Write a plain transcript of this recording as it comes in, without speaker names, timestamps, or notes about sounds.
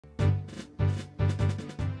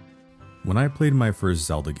When I played my first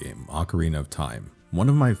Zelda game, Ocarina of Time, one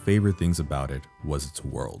of my favorite things about it was its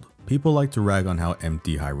world. People like to rag on how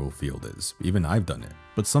empty Hyrule Field is, even I've done it.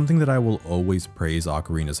 But something that I will always praise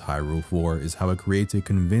Ocarina's Hyrule for is how it creates a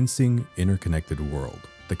convincing, interconnected world.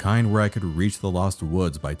 The kind where I could reach the Lost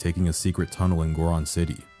Woods by taking a secret tunnel in Goron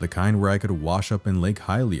City. The kind where I could wash up in Lake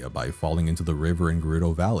Hylia by falling into the river in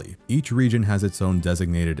Gerudo Valley. Each region has its own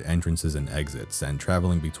designated entrances and exits, and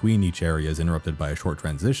traveling between each area is interrupted by a short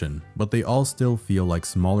transition, but they all still feel like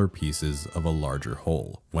smaller pieces of a larger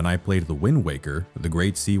whole. When I played The Wind Waker, the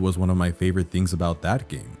Great Sea was one of my favorite things about that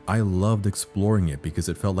game. I loved exploring it because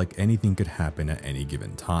it felt like anything could happen at any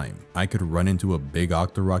given time. I could run into a big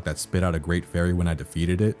Octorok that spit out a great fairy when I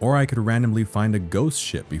defeated it, or I could randomly find a ghost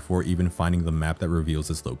ship before even finding the map that reveals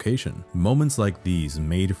its location. Moments like these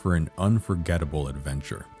made for an unforgettable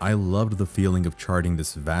adventure. I loved the feeling of charting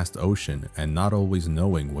this vast ocean and not always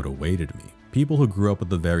knowing what awaited me. People who grew up with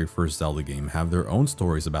the very first Zelda game have their own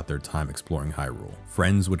stories about their time exploring Hyrule.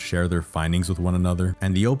 Friends would share their findings with one another,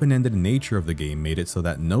 and the open-ended nature of the game made it so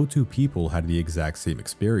that no two people had the exact same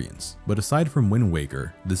experience. But aside from Wind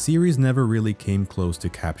Waker, the series never really came close to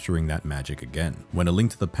capturing that magic again. When A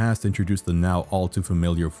Link to the Past introduced the now all too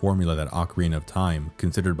familiar formula that Ocarina of Time,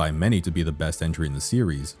 considered by many to be the best entry in the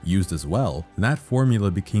series, used as well, that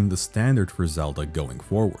formula became the standard for Zelda going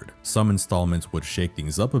forward. Some installments would shake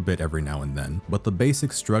things up a bit every now and then, but the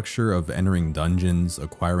basic structure of entering dungeons,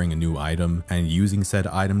 acquiring a new item, and using said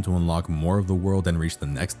item to unlock more of the world and reach the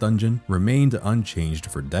next dungeon remained unchanged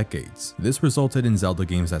for decades. This resulted in Zelda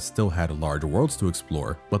games that still had large worlds to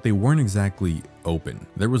explore, but they weren't exactly open.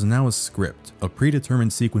 There was now a script, a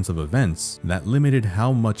predetermined sequence of events that limited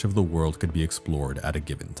how much of the world could be explored at a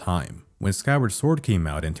given time. When Skyward Sword came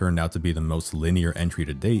out and turned out to be the most linear entry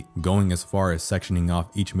to date, going as far as sectioning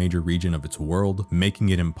off each major region of its world, making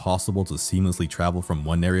it impossible to seamlessly travel from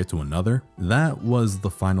one area to another, that was the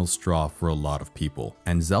final straw for a lot of people,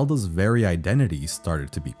 and Zelda's very identity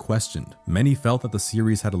started to be questioned. Many felt that the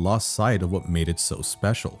series had lost sight of what made it so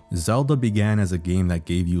special. Zelda began as a game that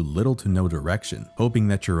gave you little to no direction, hoping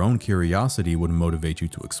that your own curiosity would motivate you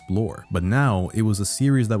to explore. But now, it was a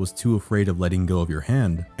series that was too afraid of letting go of your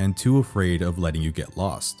hand, and too afraid of letting you get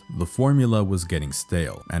lost. The formula was getting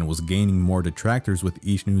stale, and was gaining more detractors with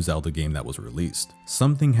each new Zelda game that was released.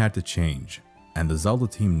 Something had to change, and the Zelda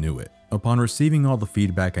team knew it. Upon receiving all the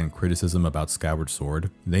feedback and criticism about Skyward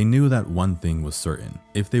Sword, they knew that one thing was certain.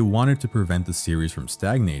 If they wanted to prevent the series from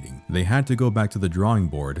stagnating, they had to go back to the drawing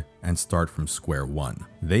board and start from square one.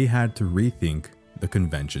 They had to rethink the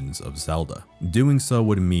conventions of Zelda. Doing so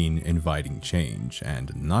would mean inviting change,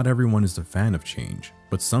 and not everyone is a fan of change.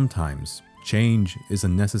 But sometimes, change is a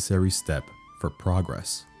necessary step for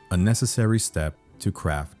progress. A necessary step to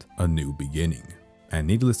craft a new beginning. And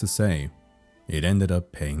needless to say, it ended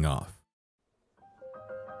up paying off.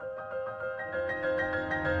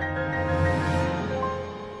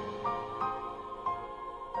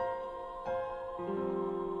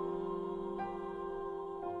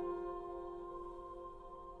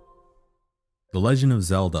 The Legend of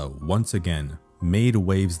Zelda, once again, made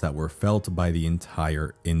waves that were felt by the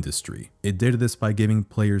entire industry. It did this by giving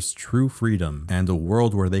players true freedom and a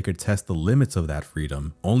world where they could test the limits of that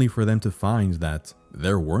freedom, only for them to find that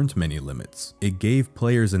there weren't many limits. It gave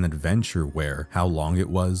players an adventure where how long it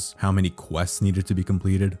was, how many quests needed to be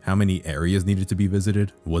completed, how many areas needed to be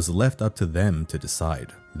visited, was left up to them to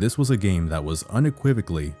decide. This was a game that was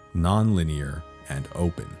unequivocally non-linear and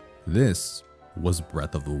open. This was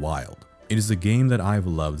Breath of the Wild. It is a game that I've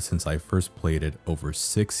loved since I first played it over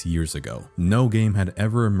 6 years ago. No game had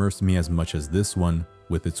ever immersed me as much as this one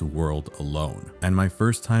with its world alone. And my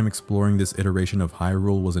first time exploring this iteration of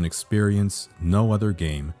Hyrule was an experience no other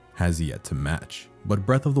game has yet to match. But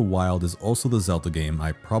Breath of the Wild is also the Zelda game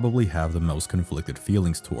I probably have the most conflicted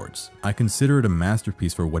feelings towards. I consider it a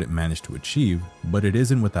masterpiece for what it managed to achieve, but it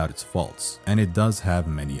isn't without its faults, and it does have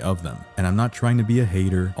many of them. And I'm not trying to be a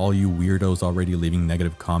hater, all you weirdos already leaving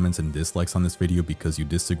negative comments and dislikes on this video because you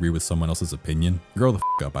disagree with someone else's opinion. Grow the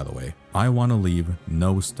f up, by the way. I want to leave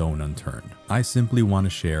no stone unturned. I simply want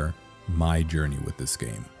to share my journey with this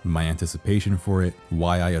game, my anticipation for it,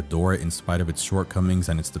 why I adore it in spite of its shortcomings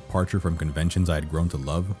and its departure from conventions I had grown to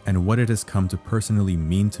love, and what it has come to personally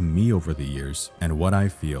mean to me over the years, and what I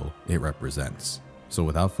feel it represents. So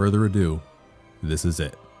without further ado, this is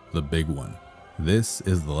it, the big one. This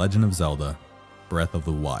is The Legend of Zelda: Breath of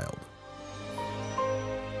the Wild.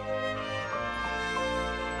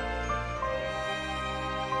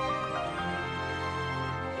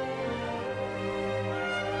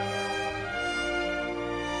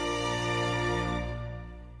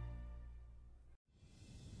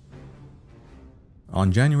 On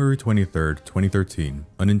January 23rd, 2013,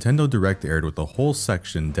 a Nintendo Direct aired with a whole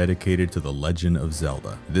section dedicated to The Legend of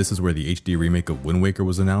Zelda. This is where the HD remake of Wind Waker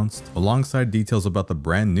was announced, alongside details about the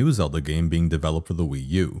brand new Zelda game being developed for the Wii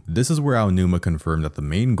U. This is where Aonuma confirmed that the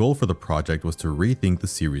main goal for the project was to rethink the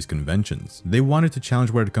series conventions. They wanted to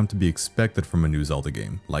challenge what had come to be expected from a new Zelda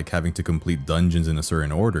game, like having to complete dungeons in a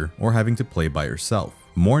certain order or having to play by yourself.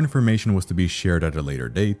 More information was to be shared at a later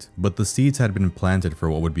date, but the seeds had been planted for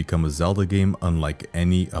what would become a Zelda game unlike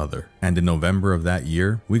any other. And in November of that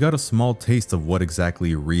year, we got a small taste of what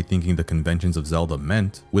exactly rethinking the conventions of Zelda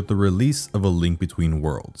meant with the release of A Link Between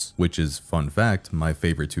Worlds, which is, fun fact, my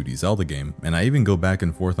favorite 2D Zelda game, and I even go back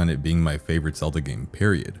and forth on it being my favorite Zelda game,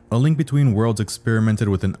 period. A Link Between Worlds experimented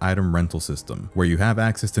with an item rental system, where you have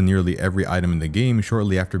access to nearly every item in the game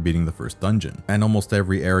shortly after beating the first dungeon, and almost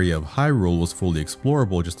every area of Hyrule was fully explorable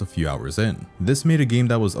just a few hours in. This made a game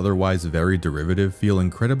that was otherwise very derivative feel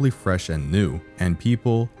incredibly fresh and new, and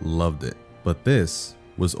people loved it. But this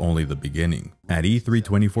was only the beginning. At E3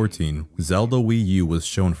 2014, Zelda Wii U was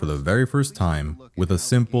shown for the very first time with a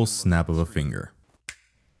simple snap of a finger.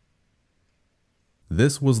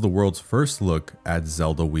 This was the world's first look at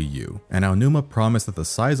Zelda Wii U, and Aonuma promised that the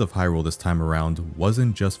size of Hyrule this time around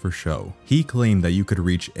wasn't just for show. He claimed that you could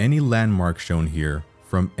reach any landmark shown here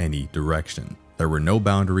from any direction. There were no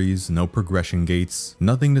boundaries, no progression gates,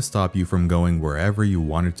 nothing to stop you from going wherever you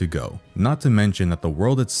wanted to go. Not to mention that the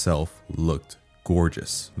world itself looked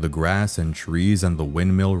gorgeous. The grass and trees and the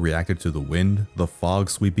windmill reacted to the wind. The fog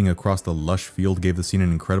sweeping across the lush field gave the scene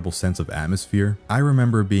an incredible sense of atmosphere. I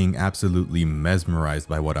remember being absolutely mesmerized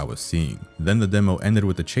by what I was seeing. Then the demo ended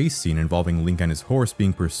with a chase scene involving Link and his horse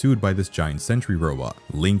being pursued by this giant sentry robot.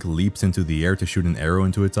 Link leaps into the air to shoot an arrow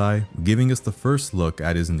into its eye, giving us the first look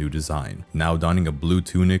at his new design. Now donning a blue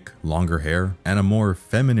tunic, longer hair, and a more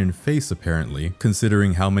feminine face apparently,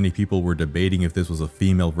 considering how many people were debating if this was a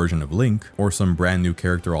female version of Link or some brand new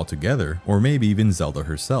character altogether, or maybe even Zelda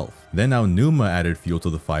herself. Then Aonuma added fuel to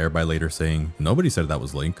the fire by later saying, "Nobody said that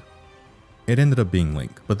was Link." It ended up being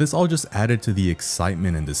Link, but this all just added to the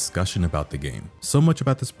excitement and discussion about the game. So much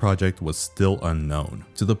about this project was still unknown,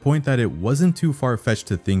 to the point that it wasn't too far-fetched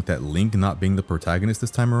to think that Link not being the protagonist this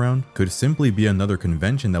time around could simply be another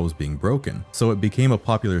convention that was being broken, so it became a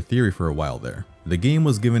popular theory for a while there. The game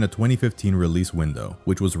was given a 2015 release window,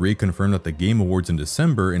 which was reconfirmed at the Game Awards in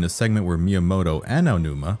December in a segment where Miyamoto and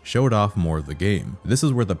Aonuma showed off more of the game. This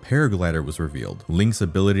is where the paraglider was revealed. Link's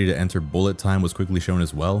ability to enter bullet time was quickly shown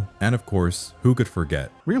as well, and of course, who could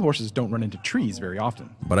forget? Real horses don't run into trees very often.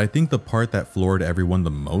 But I think the part that floored everyone the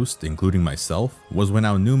most, including myself, was when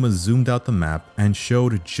Aonuma zoomed out the map and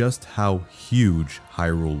showed just how huge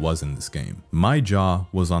Hyrule was in this game. My jaw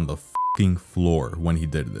was on the floor when he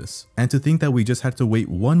did this. And to think that we just had to wait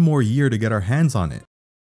one more year to get our hands on it.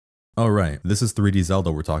 Alright, this is 3D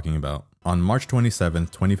Zelda we're talking about. On March 27,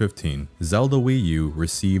 2015, Zelda Wii U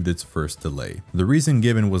received its first delay. The reason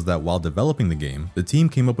given was that while developing the game, the team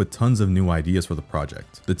came up with tons of new ideas for the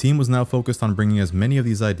project. The team was now focused on bringing as many of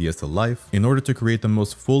these ideas to life in order to create the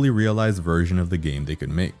most fully realized version of the game they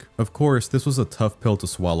could make. Of course, this was a tough pill to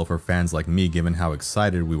swallow for fans like me given how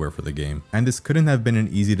excited we were for the game, and this couldn't have been an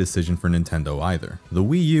easy decision for Nintendo either. The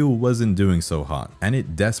Wii U wasn't doing so hot, and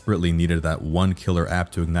it desperately needed that one killer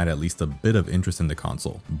app to ignite at least a bit of interest in the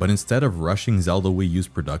console. But instead of rushing Zelda Wii U's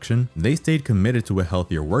production, they stayed committed to a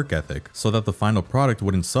healthier work ethic so that the final product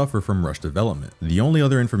wouldn't suffer from rushed development. The only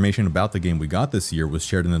other information about the game we got this year was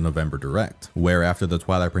shared in the November Direct, where after the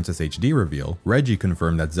Twilight Princess HD reveal, Reggie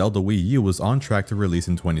confirmed that Zelda Wii U was on track to release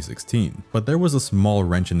in 2016. But there was a small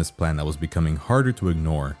wrench in this plan that was becoming harder to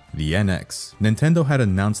ignore: the NX. Nintendo had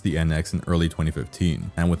announced the NX in early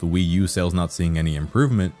 2015, and with Wii U sales not seeing any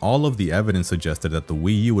improvement, all of the evidence suggested that the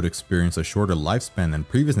Wii U would experience a shorter lifespan than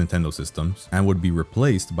previous Nintendo systems and would be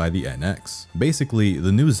replaced by the NX. Basically,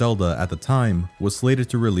 the new Zelda at the time was slated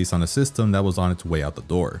to release on a system that was on its way out the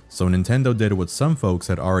door, so Nintendo did what some folks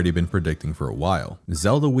had already been predicting for a while.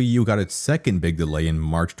 Zelda Wii U got its second big delay in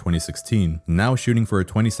March 2016, now shooting for a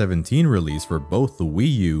 2017 release for both the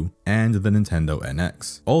Wii U and the Nintendo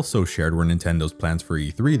NX. Also shared were Nintendo's plans for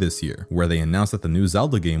E3 this year, where they announced that the new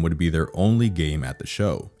Zelda game would be their only game at the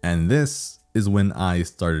show. And this is when I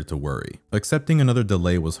started to worry. Accepting another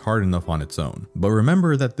delay was hard enough on its own, but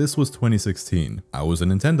remember that this was 2016. I was a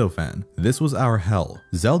Nintendo fan. This was our hell.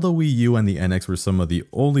 Zelda Wii U and the NX were some of the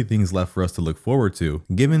only things left for us to look forward to,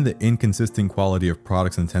 given the inconsistent quality of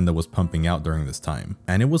products Nintendo was pumping out during this time.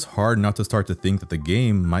 And it was hard not to start to think that the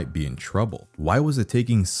game might be in trouble. Why was it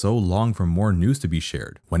taking so long for more news to be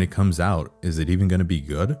shared? When it comes out, is it even going to be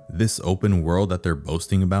good? This open world that they're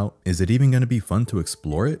boasting about, is it even going to be fun to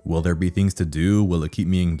explore it? Will there be things to to do? Will it keep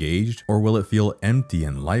me engaged? Or will it feel empty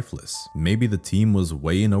and lifeless? Maybe the team was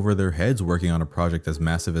way in over their heads working on a project as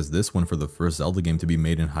massive as this one for the first Zelda game to be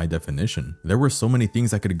made in high definition. There were so many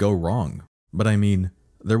things that could go wrong. But I mean,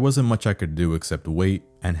 there wasn't much I could do except wait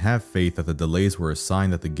and have faith that the delays were a sign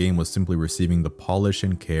that the game was simply receiving the polish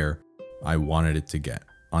and care I wanted it to get.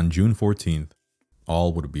 On June 14th,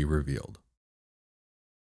 all would be revealed.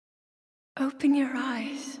 Open your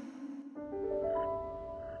eyes.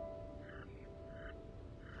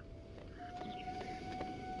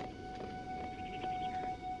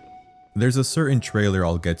 There's a certain trailer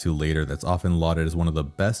I'll get to later that's often lauded as one of the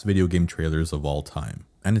best video game trailers of all time.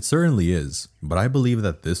 And it certainly is, but I believe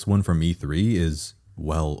that this one from E3 is,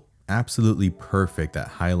 well, absolutely perfect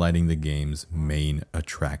at highlighting the game's main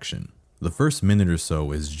attraction. The first minute or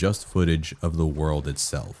so is just footage of the world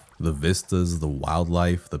itself. The vistas, the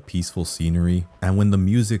wildlife, the peaceful scenery, and when the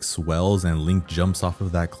music swells and Link jumps off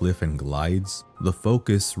of that cliff and glides, the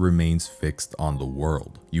focus remains fixed on the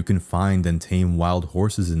world. You can find and tame wild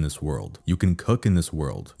horses in this world. You can cook in this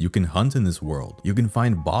world. You can hunt in this world. You can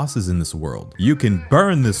find bosses in this world. You can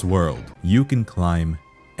burn this world. You can climb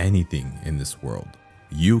anything in this world.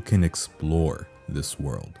 You can explore this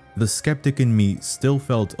world. The skeptic in me still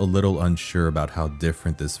felt a little unsure about how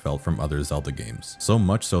different this felt from other Zelda games. So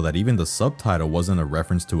much so that even the subtitle wasn't a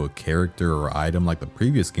reference to a character or item like the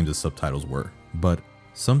previous games' subtitles were. But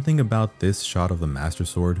something about this shot of the Master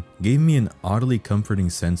Sword gave me an oddly comforting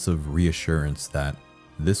sense of reassurance that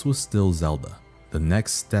this was still Zelda, the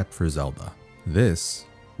next step for Zelda. This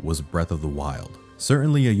was Breath of the Wild.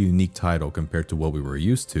 Certainly a unique title compared to what we were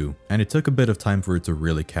used to, and it took a bit of time for it to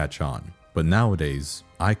really catch on. But nowadays,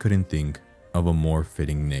 I couldn't think of a more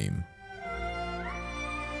fitting name.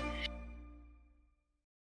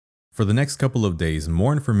 For the next couple of days,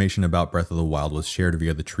 more information about Breath of the Wild was shared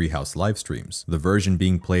via the Treehouse livestreams. The version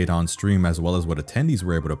being played on stream as well as what attendees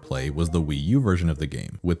were able to play was the Wii U version of the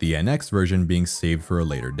game, with the NX version being saved for a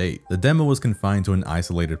later date. The demo was confined to an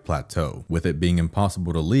isolated plateau, with it being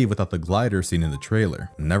impossible to leave without the glider seen in the trailer.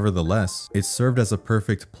 Nevertheless, it served as a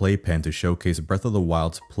perfect playpen to showcase Breath of the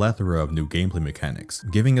Wild's plethora of new gameplay mechanics,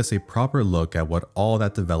 giving us a proper look at what all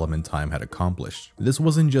that development time had accomplished. This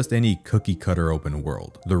wasn't just any cookie-cutter open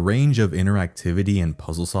world. The range of interactivity and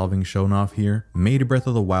puzzle solving shown off here made Breath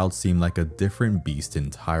of the Wild seem like a different beast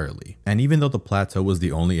entirely. And even though the plateau was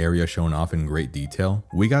the only area shown off in great detail,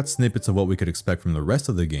 we got snippets of what we could expect from the rest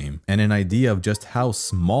of the game and an idea of just how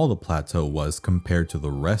small the plateau was compared to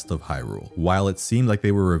the rest of Hyrule. While it seemed like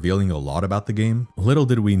they were revealing a lot about the game, little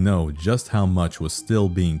did we know just how much was still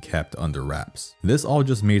being kept under wraps. This all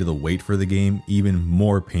just made the wait for the game even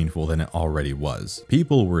more painful than it already was.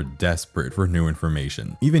 People were desperate for new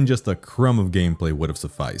information. Even just a crumb of gameplay would have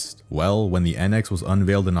sufficed. Well, when the NX was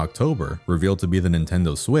unveiled in October, revealed to be the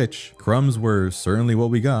Nintendo Switch, crumbs were certainly what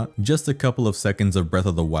we got. Just a couple of seconds of Breath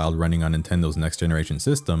of the Wild running on Nintendo's next generation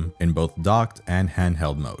system in both docked and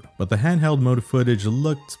handheld mode. But the handheld mode footage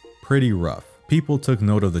looked pretty rough. People took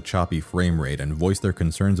note of the choppy frame rate and voiced their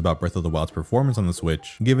concerns about Breath of the Wild's performance on the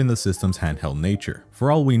Switch, given the system's handheld nature. For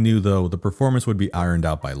all we knew though, the performance would be ironed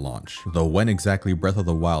out by launch, though when exactly Breath of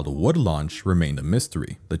the Wild would launch remained a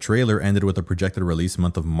mystery. The trailer ended with a projected release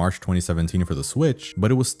month of March 2017 for the Switch,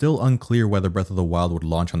 but it was still unclear whether Breath of the Wild would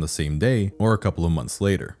launch on the same day or a couple of months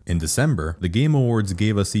later. In December, the Game Awards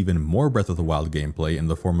gave us even more Breath of the Wild gameplay in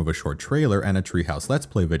the form of a short trailer and a Treehouse Let's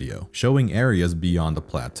Play video, showing areas beyond the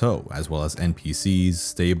plateau, as well as NPCs,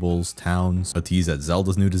 stables, towns, a tease at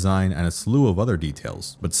Zelda's new design, and a slew of other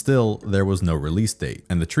details. But still, there was no release date,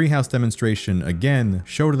 and the Treehouse demonstration again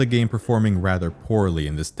showed the game performing rather poorly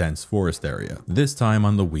in this dense forest area, this time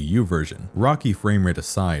on the Wii U version. Rocky frame rate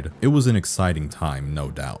aside, it was an exciting time,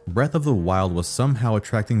 no doubt. Breath of the Wild was somehow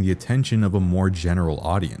attracting the attention of a more general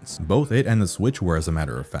audience. Both it and the Switch were, as a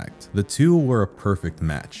matter of fact. The two were a perfect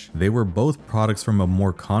match. They were both products from a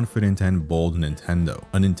more confident and bold Nintendo,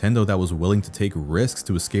 a Nintendo that was willing to take risks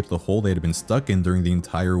to escape the hole they had been stuck in during the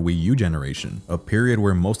entire Wii U generation, a period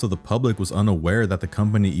where most of the public was unaware that the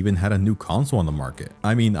company even had a new console on the market.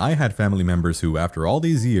 I mean, I had family members who, after all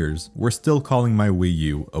these years, were still calling my Wii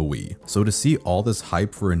U a Wii. So to see all this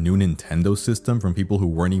hype for a new Nintendo system from people who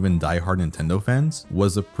weren't even diehard Nintendo fans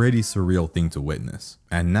was a pretty surreal thing to witness.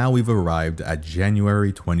 And now we've arrived at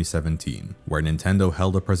January 2017, where Nintendo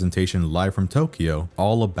held a presentation live from Tokyo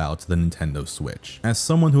all about the Nintendo Switch. As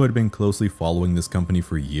someone who had been closely following this company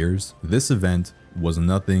for years, this event was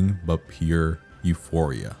nothing but pure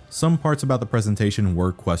euphoria. Some parts about the presentation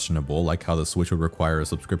were questionable, like how the Switch would require a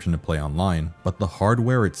subscription to play online, but the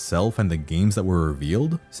hardware itself and the games that were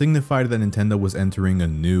revealed signified that Nintendo was entering a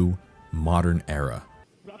new, modern era.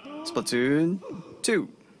 Splatoon 2.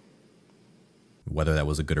 Whether that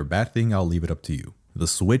was a good or bad thing, I'll leave it up to you. The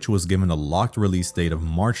Switch was given a locked release date of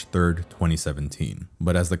March 3rd, 2017.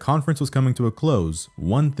 But as the conference was coming to a close,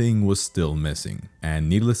 one thing was still missing. And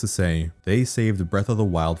needless to say, they saved Breath of the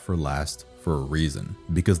Wild for last for a reason.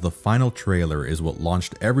 Because the final trailer is what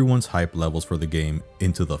launched everyone's hype levels for the game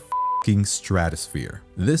into the fucking stratosphere.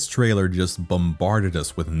 This trailer just bombarded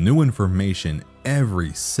us with new information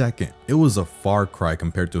every second. It was a far cry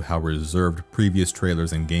compared to how reserved previous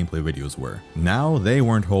trailers and gameplay videos were. Now they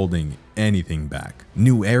weren't holding anything back.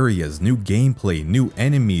 New areas, new gameplay, new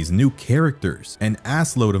enemies, new characters, an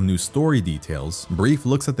assload of new story details, brief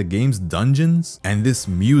looks at the game's dungeons, and this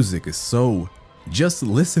music is so... just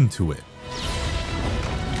listen to it.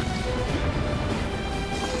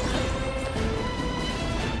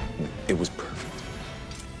 It was perfect.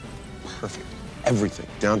 Perfect. Everything,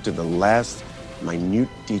 down to the last minute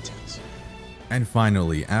details. And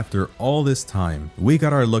finally, after all this time, we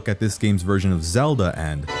got our look at this game's version of Zelda,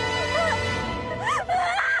 and...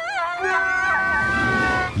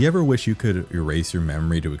 You ever wish you could erase your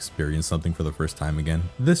memory to experience something for the first time again?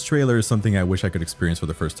 This trailer is something I wish I could experience for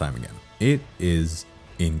the first time again. It is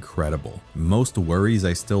incredible. Most worries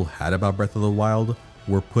I still had about Breath of the Wild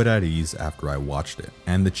were put at ease after I watched it.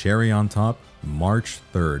 And the cherry on top, March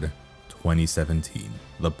 3rd, 2017.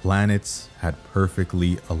 The planets had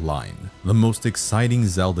perfectly aligned. The most exciting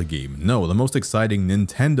Zelda game, no, the most exciting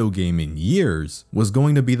Nintendo game in years, was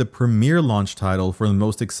going to be the premier launch title for the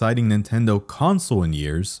most exciting Nintendo console in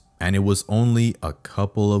years, and it was only a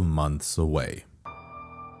couple of months away.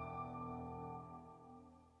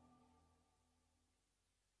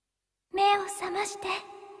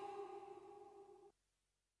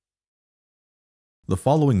 The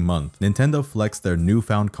following month, Nintendo flexed their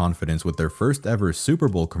newfound confidence with their first ever Super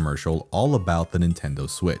Bowl commercial all about the Nintendo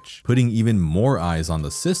Switch, putting even more eyes on the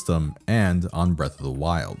system and on Breath of the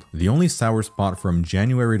Wild. The only sour spot from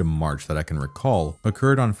January to March that I can recall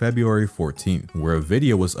occurred on February 14th, where a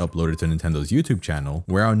video was uploaded to Nintendo's YouTube channel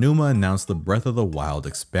where Aonuma announced the Breath of the Wild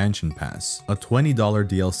Expansion Pass, a $20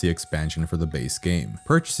 DLC expansion for the base game.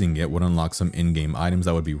 Purchasing it would unlock some in-game items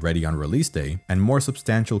that would be ready on release day, and more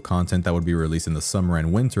substantial content that would be released in the summer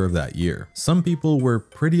and winter of that year. Some people were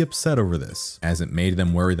pretty upset over this, as it made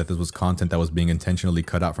them worry that this was content that was being intentionally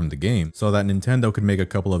cut out from the game so that Nintendo could make a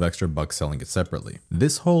couple of extra bucks selling it separately.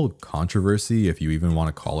 This whole controversy, if you even want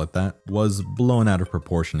to call it that, was blown out of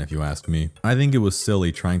proportion if you ask me. I think it was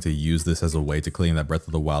silly trying to use this as a way to claim that Breath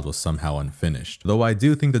of the Wild was somehow unfinished, though I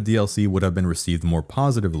do think the DLC would have been received more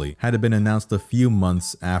positively had it been announced a few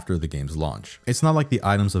months after the game's launch. It's not like the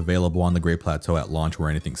items available on the Great Plateau at launch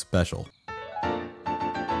were anything special.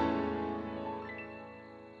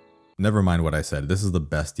 Never mind what I said, this is the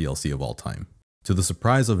best DLC of all time. To the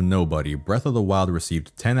surprise of nobody, Breath of the Wild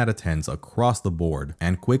received 10 out of 10s across the board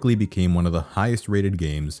and quickly became one of the highest rated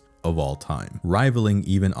games of all time, rivaling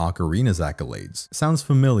even Ocarina's accolades. Sounds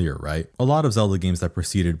familiar, right? A lot of Zelda games that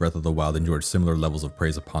preceded Breath of the Wild enjoyed similar levels of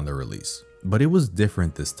praise upon their release. But it was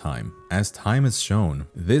different this time. As time has shown,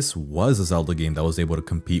 this was a Zelda game that was able to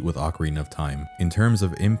compete with Ocarina of Time in terms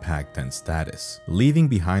of impact and status. Leaving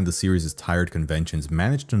behind the series' tired conventions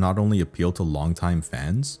managed to not only appeal to longtime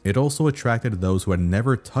fans, it also attracted those who had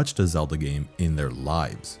never touched a Zelda game in their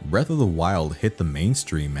lives. Breath of the Wild hit the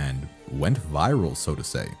mainstream and went viral, so to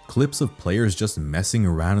say. Clips of players just messing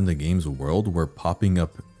around in the game's world were popping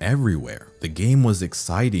up everywhere. The game was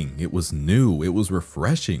exciting, it was new, it was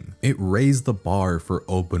refreshing. It raised the bar for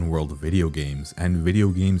open world video games and video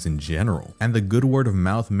games in general, and the good word of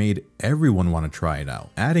mouth made everyone want to try it out.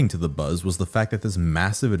 Adding to the buzz was the fact that this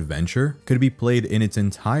massive adventure could be played in its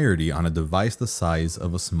entirety on a device the size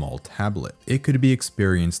of a small tablet. It could be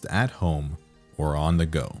experienced at home or on the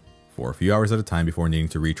go, for a few hours at a time before needing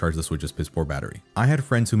to recharge the Switch's piss poor battery. I had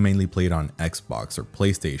friends who mainly played on Xbox or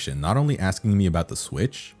PlayStation, not only asking me about the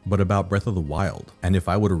Switch, but about Breath of the Wild, and if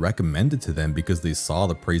I would recommend it to them because they saw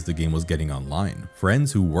the praise the game was getting online.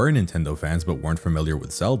 Friends who were Nintendo fans but weren't familiar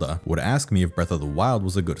with Zelda would ask me if Breath of the Wild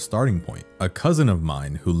was a good starting point. A cousin of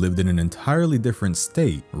mine who lived in an entirely different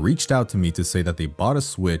state reached out to me to say that they bought a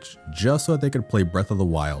Switch just so that they could play Breath of the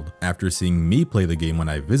Wild after seeing me play the game when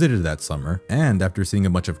I visited that summer, and after seeing a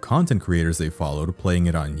bunch of content creators they followed playing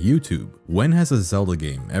it on YouTube. When has a Zelda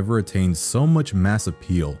game ever attained so much mass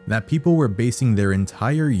appeal that people were basing their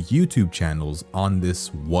entire YouTube channels on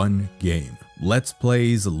this one game? Let's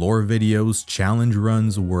plays, lore videos, challenge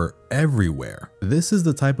runs were everywhere. This is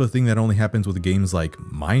the type of thing that only happens with games like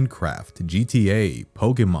Minecraft, GTA,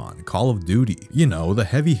 Pokemon, Call of Duty. You know, the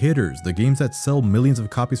heavy hitters, the games that sell millions of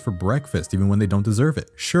copies for breakfast even when they don't deserve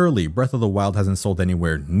it. Surely Breath of the Wild hasn't sold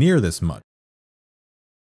anywhere near this much.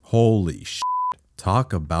 Holy shit.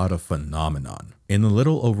 Talk about a phenomenon. In a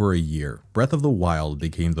little over a year, Breath of the Wild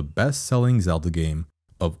became the best-selling Zelda game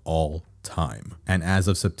of all time. And as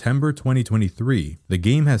of September 2023, the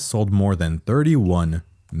game has sold more than 31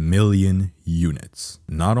 million units.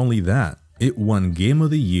 Not only that, it won Game of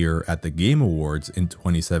the Year at the Game Awards in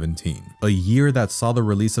 2017, a year that saw the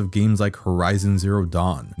release of games like Horizon Zero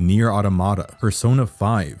Dawn, Nier Automata, Persona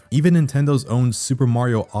 5, even Nintendo's own Super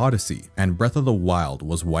Mario Odyssey, and Breath of the Wild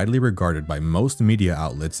was widely regarded by most media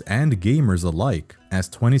outlets and gamers alike as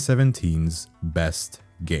 2017's best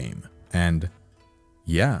game. And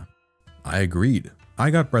yeah, I agreed. I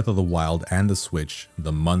got Breath of the Wild and the Switch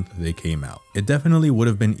the month they came out. It definitely would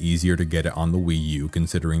have been easier to get it on the Wii U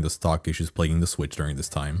considering the stock issues plaguing the Switch during this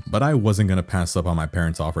time, but I wasn't gonna pass up on my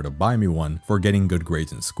parents' offer to buy me one for getting good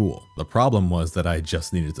grades in school. The problem was that I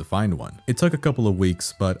just needed to find one. It took a couple of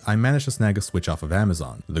weeks, but I managed to snag a Switch off of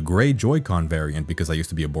Amazon, the gray Joy-Con variant because I used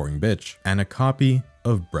to be a boring bitch, and a copy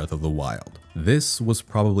of Breath of the Wild. This was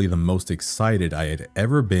probably the most excited I had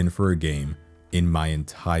ever been for a game in my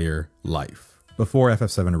entire life. Before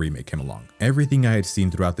FF7 Remake came along, everything I had seen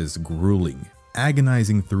throughout this grueling,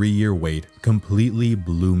 agonizing 3-year wait completely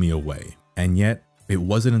blew me away. And yet, it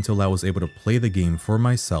wasn't until I was able to play the game for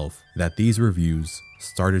myself that these reviews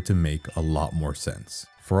started to make a lot more sense.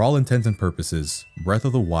 For all intents and purposes, Breath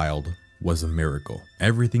of the Wild was a miracle.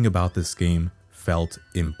 Everything about this game felt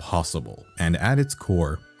impossible, and at its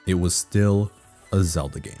core, it was still a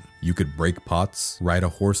Zelda game. You could break pots, ride a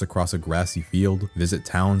horse across a grassy field, visit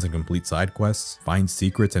towns and complete side quests, find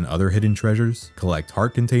secrets and other hidden treasures, collect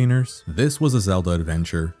heart containers. This was a Zelda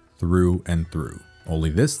adventure through and through.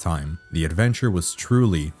 Only this time, the adventure was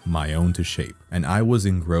truly my own to shape, and I was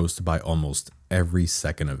engrossed by almost every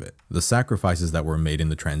second of it. The sacrifices that were made in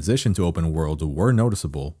the transition to open world were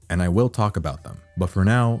noticeable, and I will talk about them. But for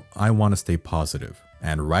now, I want to stay positive.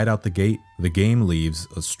 And right out the gate, the game leaves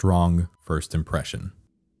a strong first impression.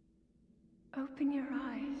 Open your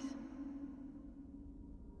eyes.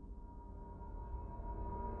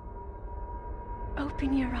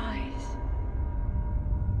 Open your eyes.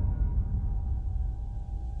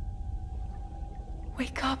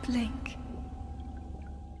 Wake up, Link.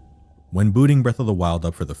 When booting Breath of the Wild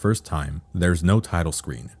up for the first time, there's no title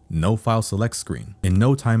screen, no file select screen. In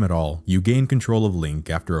no time at all, you gain control of Link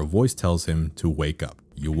after a voice tells him to wake up.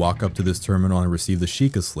 You walk up to this terminal and receive the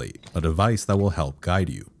Sheikah Slate, a device that will help guide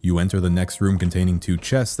you. You enter the next room containing 2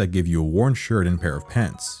 chests that give you a worn shirt and pair of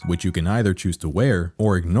pants, which you can either choose to wear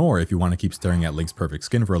or ignore if you want to keep staring at Link's perfect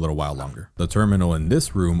skin for a little while longer. The terminal in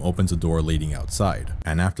this room opens a door leading outside,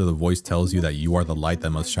 and after the voice tells you that you are the light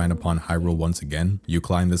that must shine upon Hyrule once again, you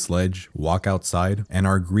climb this ledge, walk outside, and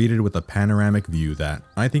are greeted with a panoramic view that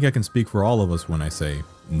I think I can speak for all of us when I say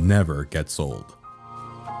never gets old.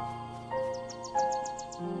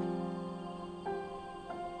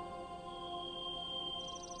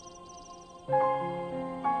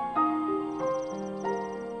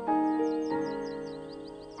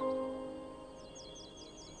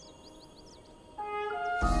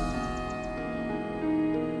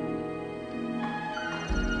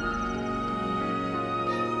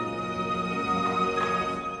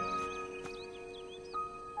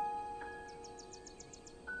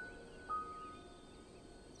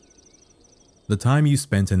 The time you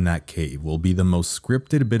spent in that cave will be the most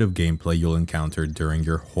scripted bit of gameplay you'll encounter during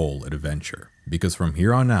your whole adventure, because from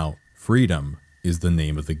here on out, freedom is the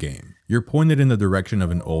name of the game. You're pointed in the direction of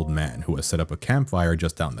an old man who has set up a campfire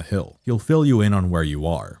just down the hill. He'll fill you in on where you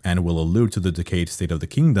are, and will allude to the decayed state of the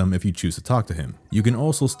kingdom if you choose to talk to him. You can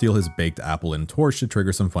also steal his baked apple and torch to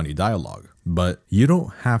trigger some funny dialogue. But you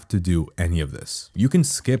don't have to do any of this. You can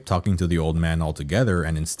skip talking to the old man altogether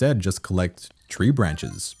and instead just collect tree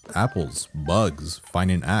branches, apples, bugs, find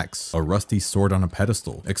an axe, a rusty sword on a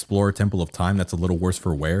pedestal, explore a temple of time that's a little worse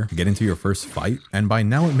for wear, get into your first fight, and by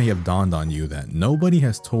now it may have dawned on you that nobody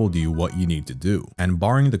has told you what you need to do. And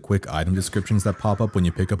barring the quick item descriptions that pop up when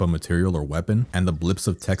you pick up a material or weapon, and the blips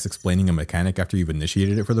of text explaining a mechanic after you've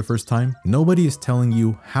initiated it for the first time, nobody is telling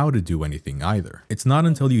you how to do anything either. It's not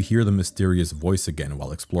until you hear the mysterious voice again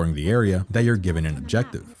while exploring the area that you're given an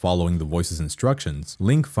objective. Following the voice's instructions,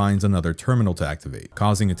 Link finds another terminal to activate,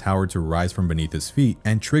 causing a tower to rise from beneath his feet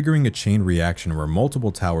and triggering a chain reaction where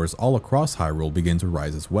multiple towers all across Hyrule begin to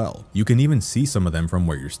rise as well. You can even see some of them from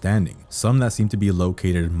where you're standing, some that seem to be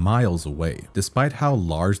located miles away. Despite how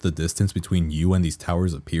large the distance between you and these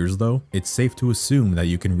towers appears though, it's safe to assume that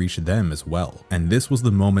you can reach them as well. And this was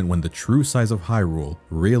the moment when the true size of Hyrule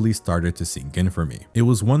really started to sink in for me. It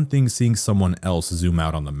was one thing seeing someone else zoom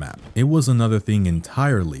out on the map. It was another thing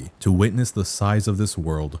entirely to witness the size of this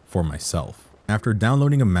world for myself. After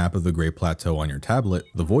downloading a map of the Great Plateau on your tablet,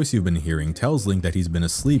 the voice you've been hearing tells Link that he's been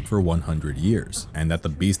asleep for 100 years, and that the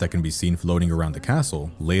beast that can be seen floating around the castle,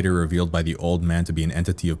 later revealed by the old man to be an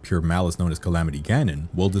entity of pure malice known as Calamity Ganon,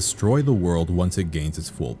 will destroy the world once it gains its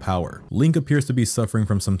full power. Link appears to be suffering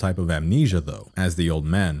from some type of amnesia though, as the old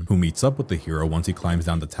man, who meets up with the hero once he climbs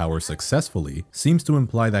down the tower successfully, seems to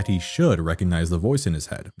imply that he should recognize the voice in his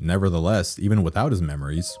head. Nevertheless, even without his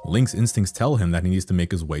memories, Link's instincts tell him that he needs to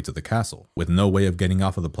make his way to the castle. With no way of getting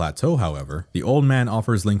off of the plateau, however, the old man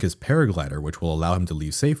offers Link his paraglider, which will allow him to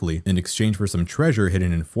leave safely in exchange for some treasure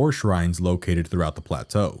hidden in 4 shrines located throughout the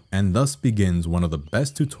plateau. And thus begins one of the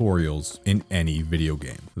best tutorials in any video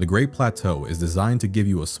game. The Great Plateau is designed to give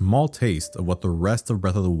you a small taste of what the rest of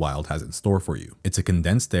Breath of the Wild has in store for you. It's a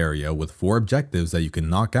condensed area with 4 objectives that you can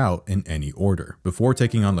knock out in any order. Before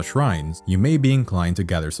taking on the shrines, you may be inclined to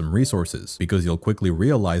gather some resources, because you'll quickly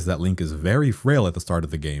realize that Link is very frail at the start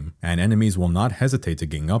of the game, and enemies will not hesitate to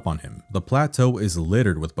gang up on him. The plateau is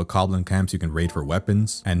littered with bokoblin camps you can raid for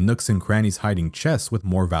weapons, and nooks and crannies hiding chests with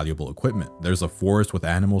more valuable equipment. There's a forest with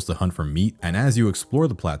animals to hunt for meat, and as you explore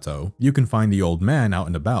the plateau, you can find the old man out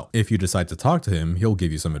and about. If you decide to talk to him, he'll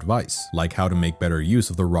give you some advice, like how to make better use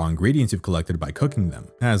of the raw ingredients you've collected by cooking them,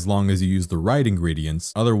 as long as you use the right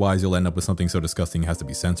ingredients, otherwise you'll end up with something so disgusting it has to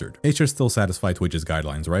be censored. It should still satisfy Twitch's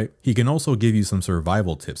guidelines, right? He can also give you some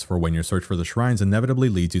survival tips for when your search for the shrines inevitably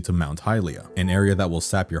leads you to Mount Hylia, an area that will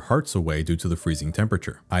sap your hearts away due to the freezing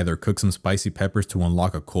temperature. Either cook some spicy peppers to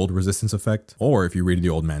unlock a cold resistance effect, or if you read the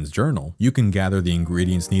old man's journal, you can gather the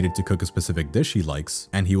ingredients needed to cook a specific dish he likes,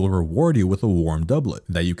 and he will reward you with a warm doublet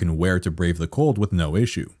that you can wear to brave the cold with no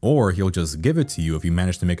issue. Or he'll just give it to you if you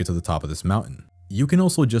manage to make it to the top of this mountain. You can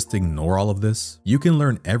also just ignore all of this. You can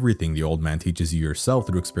learn everything the old man teaches you yourself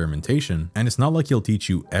through experimentation, and it's not like he'll teach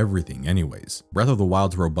you everything anyways. Breath of the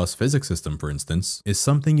Wild's robust physics system, for instance, is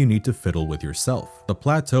something you need to fiddle with yourself. The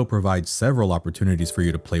plateau provides several opportunities for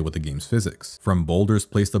you to play with the game's physics, from boulders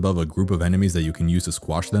placed above a group of enemies that you can use to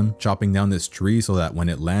squash them, chopping down this tree so that when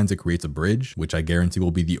it lands it creates a bridge, which I guarantee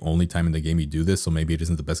will be the only time in the game you do this, so maybe it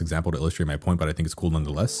isn't the best example to illustrate my point, but I think it's cool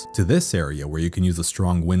nonetheless, to this area where you can use the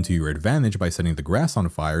strong wind to your advantage by setting the grass on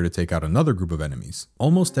fire to take out another group of enemies.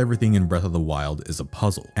 Almost everything in Breath of the Wild is a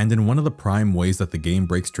puzzle, and in one of the prime ways that the game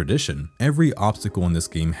breaks tradition, every obstacle in this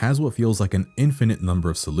game has what feels like an infinite number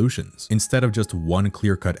of solutions, instead of just one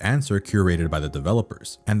clear-cut answer curated by the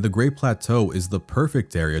developers. And the Great Plateau is the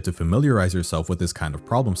perfect area to familiarize yourself with this kind of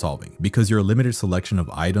problem solving, because your limited selection of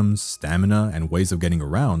items, stamina, and ways of getting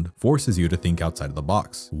around forces you to think outside of the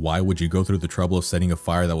box. Why would you go through the trouble of setting a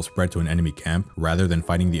fire that will spread to an enemy camp rather than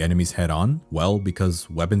fighting the enemies head on? Well, because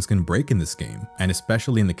weapons can break in this game, and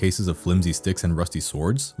especially in the cases of flimsy sticks and rusty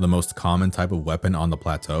swords, the most common type of weapon on the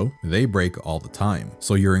plateau, they break all the time,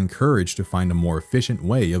 so you're encouraged to find a more efficient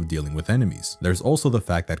way of dealing with enemies. There's also the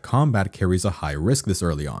fact that combat carries a high risk this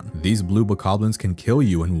early on. These blue bokoblins can kill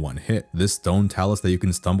you in one hit. This stone talus that you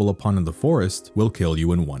can stumble upon in the forest will kill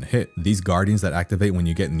you in one hit. These guardians that activate when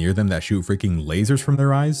you get near them that shoot freaking lasers from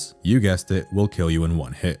their eyes, you guessed it, will kill you in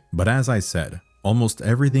one hit. But as I said, almost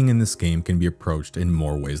everything in this game can be approached in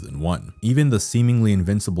more ways than one. Even the seemingly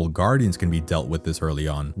invincible guardians can be dealt with this early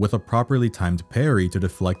on, with a properly timed parry to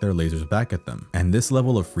deflect their lasers back at them. And this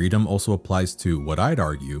level of freedom also applies to what I'd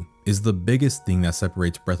argue is the biggest thing that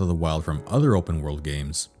separates Breath of the Wild from other open world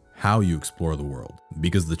games: how you explore the world.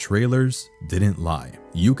 Because the trailers didn't lie.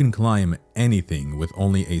 You can climb anything with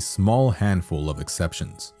only a small handful of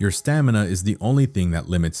exceptions. Your stamina is the only thing that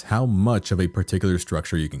limits how much of a particular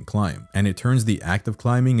structure you can climb, and it turns the act of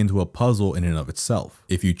climbing into a puzzle in and of itself.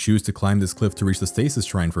 If you choose to climb this cliff to reach the Stasis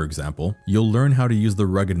Shrine, for example, you'll learn how to use the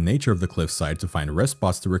rugged nature of the cliffside to find rest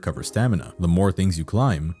spots to recover stamina. The more things you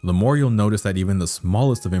climb, the more you'll notice that even the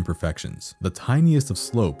smallest of imperfections, the tiniest of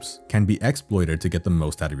slopes, can be exploited to get the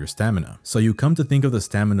most out of your stamina. So you come to think of the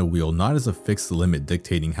stamina wheel not as a fixed limit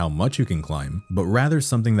dictating how much you can climb, but rather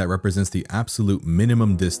something that represents the absolute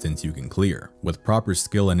minimum distance you can clear. With proper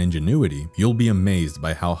skill and ingenuity, you'll be amazed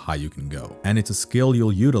by how high you can go, and it's a skill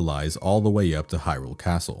you'll utilize all the way up to Hyrule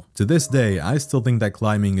Castle. To this day, I still think that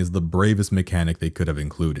climbing is the bravest mechanic they could have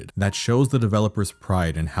included. That shows the developers'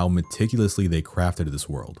 pride in how meticulously they crafted this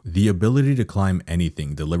world. The ability to climb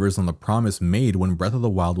anything delivers on the promise made when Breath of the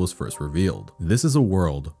Wild was first revealed. This is a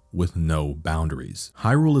world with no boundaries.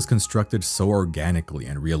 Hyrule is constructed so organically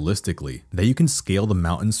and realistically that you can scale the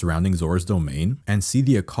mountains surrounding Zora's domain and see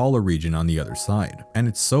the Akala region on the other side. And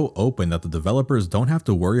it's so open that the developers don't have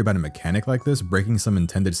to worry about a mechanic like this breaking some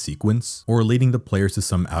intended sequence or leading the players to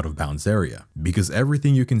some out of bounds area, because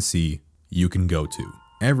everything you can see, you can go to.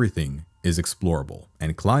 Everything is explorable.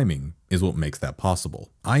 and climbing is what makes that possible.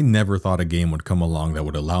 I never thought a game would come along that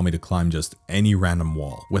would allow me to climb just any random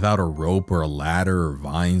wall, without a rope or a ladder or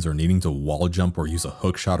vines or needing to wall jump or use a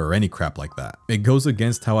hook shot or any crap like that. It goes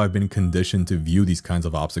against how I've been conditioned to view these kinds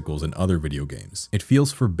of obstacles in other video games. It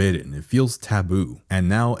feels forbidden, it feels taboo, and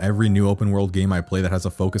now every new open world game I play that has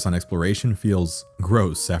a focus on exploration feels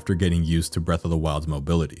gross after getting used to Breath of the Wild's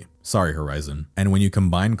mobility. Sorry, Horizon. And when you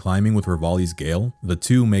combine climbing with Rivali's Gale, the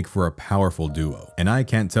two make for a powerful duo, and I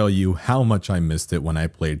can't tell you how much I missed it when I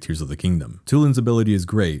played Tears of the Kingdom. Tulin's ability is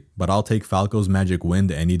great, but I'll take Falco's Magic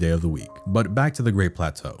Wind any day of the week. But back to the Great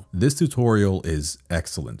Plateau. This tutorial is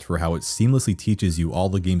excellent for how it seamlessly teaches you all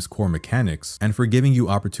the game's core mechanics and for giving you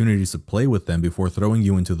opportunities to play with them before throwing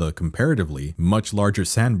you into the comparatively much larger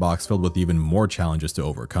sandbox filled with even more challenges to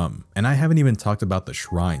overcome. And I haven't even talked about the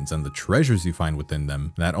shrines and the treasures you find within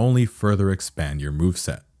them that only further expand your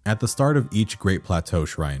moveset. At the start of each Great Plateau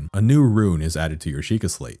shrine, a new rune is added to your Sheikah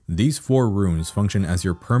slate. These 4 runes function as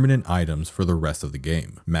your permanent items for the rest of the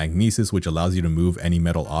game. Magnesis, which allows you to move any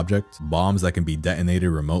metal object, bombs that can be detonated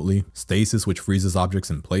remotely, stasis, which freezes objects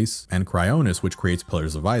in place, and cryonis, which creates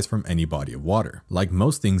pillars of ice from any body of water. Like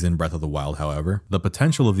most things in Breath of the Wild, however, the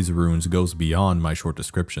potential of these runes goes beyond my short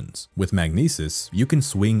descriptions. With Magnesis, you can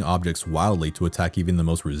swing objects wildly to attack even the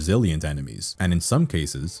most resilient enemies, and in some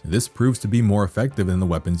cases, this proves to be more effective than the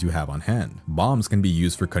weapons you have on hand. Bombs can be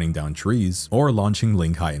used for cutting down trees or launching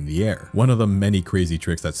Link high in the air, one of the many crazy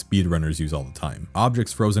tricks that speedrunners use all the time.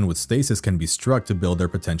 Objects frozen with stasis can be struck to build their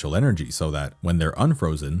potential energy so that, when they're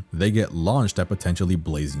unfrozen, they get launched at potentially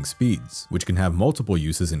blazing speeds, which can have multiple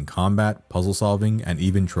uses in combat, puzzle solving, and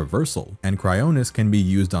even traversal. And cryonis can be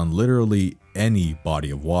used on literally any body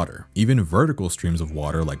of water, even vertical streams of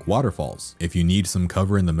water like waterfalls. If you need some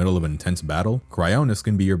cover in the middle of an intense battle, cryonis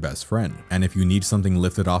can be your best friend. And if you need something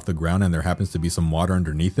lifted off the ground and there happens to be some water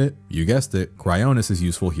underneath it, you guessed it, cryonis is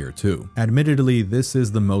useful here too. Admittedly, this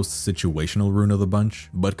is the most situational rune of the bunch,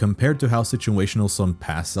 but compared to how situational some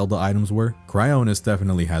past Zelda items were, cryonis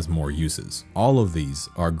definitely has more uses. All of these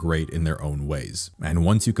are great in their own ways. And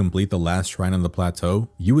once you complete the last shrine on the plateau,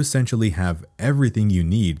 you essentially have everything you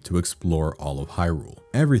need to explore all of Hyrule.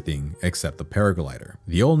 Everything except the paraglider.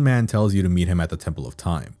 The old man tells you to meet him at the Temple of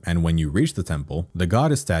Time, and when you reach the temple, the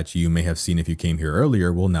goddess statue you may have seen if you came here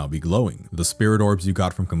earlier will now be glowing. The spirit orbs you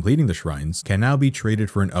got from completing the shrines can now be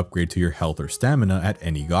traded for an upgrade to your health or stamina at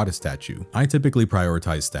any goddess statue. I typically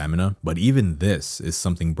prioritize stamina, but even this is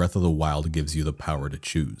something Breath of the Wild gives you the power to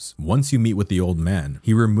choose. Once you meet with the old man,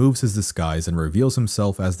 he removes his disguise and reveals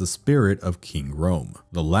himself as the spirit of King Rhoam,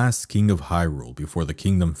 the last king of Hyrule before the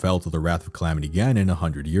kingdom fell to the wrath of Calamity Ganon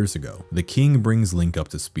 100 years ago. The king brings Link up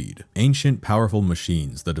to speed. Ancient powerful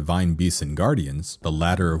machines, the divine beasts and guardians, the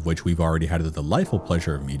latter of which we've already had the delightful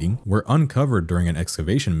pleasure of meeting, were uncovered during an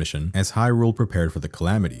excavation mission as Hyrule prepared for the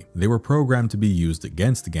calamity. They were programmed to be used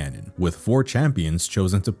against Ganon, with 4 champions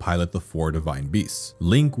chosen to pilot the 4 divine beasts.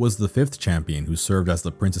 Link was the 5th champion who served as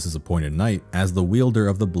the princess's appointed knight as the wielder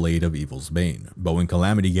of the Blade of Evil's Bane. But when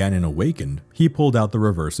Calamity Ganon awakened, he pulled out the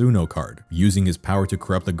reverse Uno card, using his power to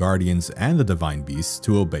corrupt the guardians and the divine beasts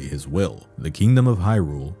to obey his will. The kingdom of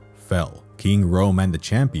Hyrule fell. King Rhoam and the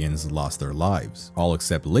champions lost their lives, all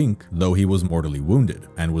except Link, though he was mortally wounded,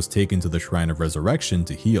 and was taken to the Shrine of Resurrection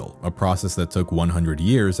to heal, a process that took 100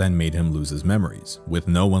 years and made him lose his memories. With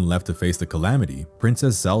no one left to face the calamity,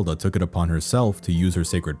 Princess Zelda took it upon herself to use her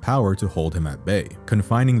sacred power to hold him at bay,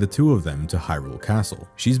 confining the 2 of them to Hyrule Castle.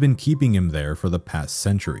 She's been keeping him there for the past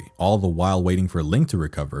century, all the while waiting for Link to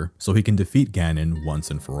recover so he can defeat Ganon once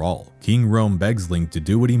and for all. King Rhoam begs Link to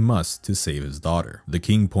do what he must to save his daughter. The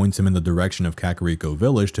king points him in the direction of Kakariko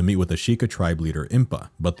Village to meet with the Sheikah tribe leader Impa,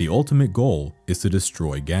 but the ultimate goal is to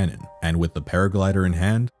destroy Ganon, and with the paraglider in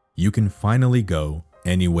hand, you can finally go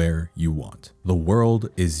anywhere you want. The world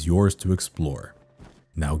is yours to explore.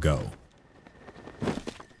 Now go.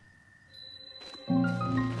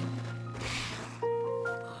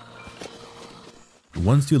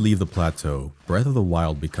 Once you leave the plateau, Breath of the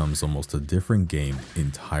Wild becomes almost a different game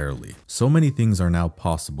entirely. So many things are now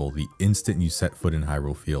possible the instant you set foot in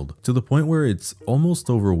Hyrule Field, to the point where it's almost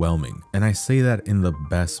overwhelming, and I say that in the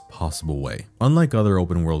best possible way. Unlike other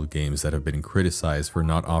open world games that have been criticized for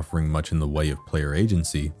not offering much in the way of player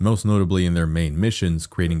agency, most notably in their main missions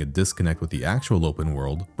creating a disconnect with the actual open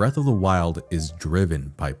world, Breath of the Wild is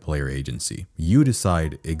driven by player agency. You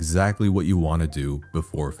decide exactly what you want to do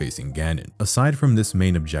before facing Ganon. Aside from this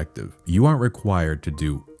main objective, you aren't required to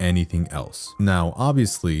do anything else. Now,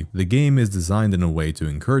 obviously, the game is designed in a way to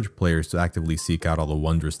encourage players to actively seek out all the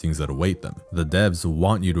wondrous things that await them. The devs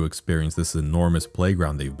want you to experience this enormous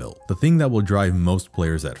playground they've built. The thing that will drive most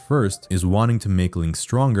players at first is wanting to make Link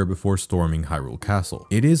stronger before storming Hyrule Castle.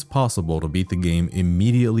 It is possible to beat the game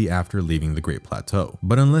immediately after leaving the Great Plateau,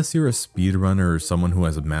 but unless you're a speedrunner or someone who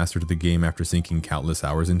has mastered the game after sinking countless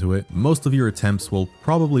hours into it, most of your attempts will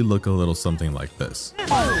probably look a little something like this.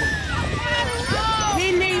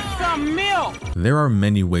 There are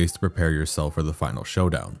many ways to prepare yourself for the final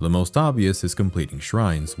showdown. The most obvious is completing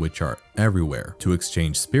shrines, which are everywhere, to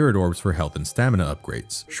exchange spirit orbs for health and stamina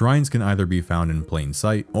upgrades. Shrines can either be found in plain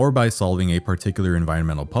sight or by solving a particular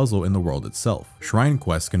environmental puzzle in the world itself. Shrine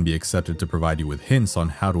quests can be accepted to provide you with hints on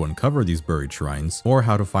how to uncover these buried shrines or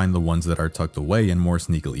how to find the ones that are tucked away and more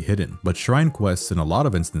sneakily hidden. But shrine quests in a lot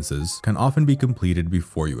of instances can often be completed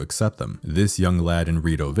before you accept them. This young lad in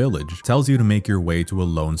Rito Village tells you to make your way to a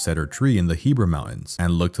lone cedar tree in the Hebra Mountains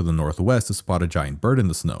and look to the northwest to spot a giant bird in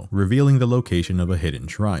the snow, revealing the location of a hidden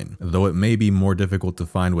shrine. Though it may be more difficult to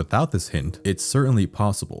find without this hint, it's certainly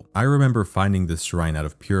possible. I remember finding this shrine out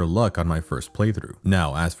of pure luck on my first playthrough.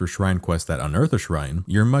 Now, as for shrine quests that unearth a shrine,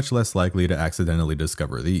 you're much less likely to accidentally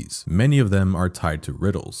discover these. Many of them are tied to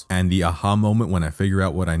riddles, and the aha moment when I figure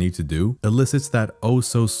out what I need to do elicits that oh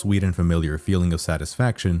so sweet and familiar feeling of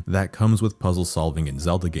satisfaction that comes with puzzle solving in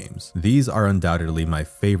Zelda games. These are undoubtedly my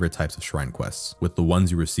favorite types of shrine quests, with the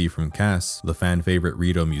ones you receive from Cass, the fan favorite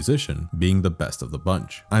Rito musician, being the best of the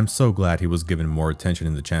bunch. I'm so glad he was given more attention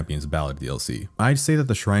in the Champion's Ballad DLC. I'd say that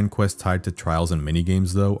the shrine quests tied to trials and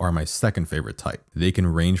minigames though are my second favorite type. They can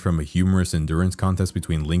range from a humorous endurance contest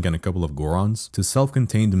between Link and a couple of Gorons to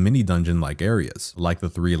self-contained mini dungeon like areas, like the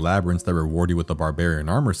 3 labyrinths that reward you with the Barbarian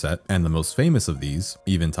armor set, and the most famous of these,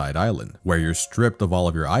 Eventide Island, where you're stripped of all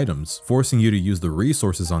of your items, forcing you to use the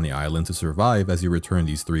resources on the island to survive as you return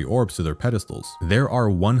these 3 orbs to their pedestals. There are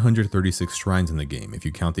 136 shrines in the game if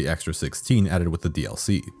you count the extra 16 added with the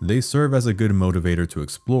DLC. They serve as a good motivator to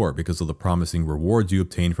explore because of the promising rewards you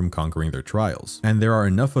obtain from conquering their trials, and there are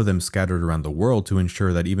enough of them scattered around the world to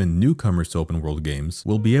ensure that even newcomers to open world games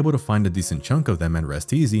will be able to find a decent chunk of them and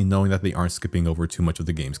rest easy knowing that they aren't skipping over too much of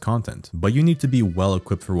the game's content. But you need to be well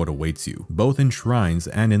equipped for what awaits you, both in shrines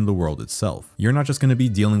and in the world itself. You're not just going to be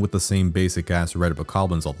dealing with the same basic ass red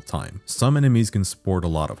bokoblins all the time. Some enemies can sport a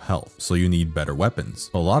lot of health, so you need better weapons.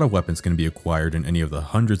 A lot of weapons can be acquired in any of the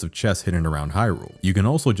hundreds of chests hidden around Hyrule. You can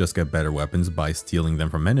also just get better weapons by stealing them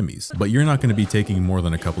from enemies, but you're not going to be taking more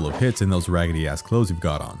than a couple of hits in those raggedy ass clothes you've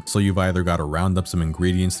got on. So you've either got to round up some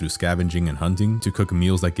ingredients through scavenging and hunting to cook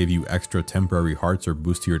meals that give you extra temporary hearts or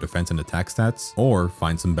boost to your defense and attack stats, or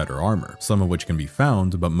find some better armor, some of which can be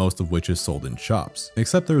found, but most of which is sold in shops.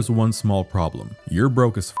 Except there's one small problem. You're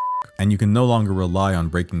broke as f, and you can no longer rely on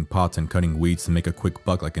breaking pots and cutting weeds to make a quick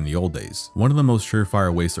buck like in the old days. One of the most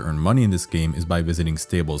surefire ways to earn money in this game is by visiting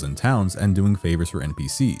stables and towns and doing favors for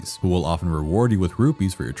NPCs, who will often reward you with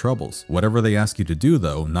rupees for your troubles. Whatever they ask you to do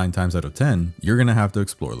though, 9 times out of 10, you're gonna have to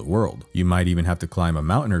explore the world. You might even have to climb a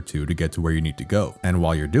mountain or two to get to where you need to go, and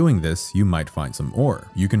while you're doing this, you might find some ore.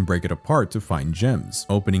 You can break it apart to find gems,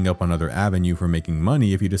 opening up another avenue for making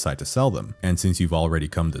money if you decide to sell them. And since you've already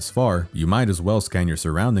come this far, you might as well scan your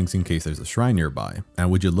surroundings in case there's a shrine nearby. And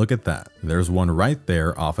would you look at that, there's one right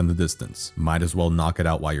there off in the distance. Might as well knock it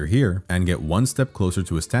out while you're here and get one step closer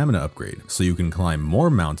to a stamina upgrade so you can climb more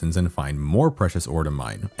mountains and find more precious ore to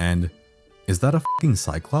mine. And is that a fucking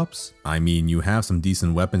Cyclops? I mean, you have some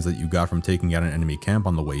decent weapons that you got from taking out an enemy camp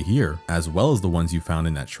on the way here, as well as the ones you found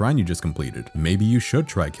in that shrine you just completed. Maybe you should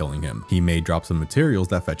try killing him. He may drop some materials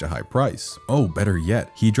that fetch a high price. Oh, better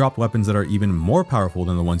yet, he dropped weapons that are even more powerful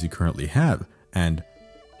than the ones you currently have. And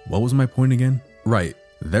what was my point again? Right,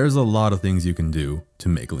 there's a lot of things you can do to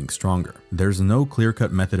make Link stronger. There's no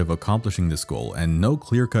clear-cut method of accomplishing this goal and no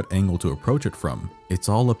clear-cut angle to approach it from. It's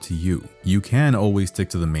all up to you. You can always stick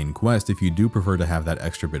to the main quest if you do prefer to have that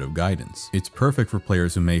extra bit of guidance. It's perfect for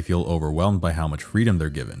players who may feel overwhelmed by how much freedom they're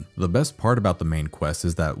given. The best part about the main quest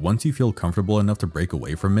is that once you feel comfortable enough to break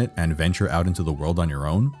away from it and venture out into the world on your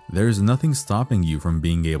own, there's nothing stopping you from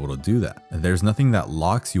being able to do that. There's nothing that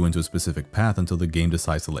locks you into a specific path until the game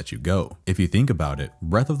decides to let you go. If you think about it,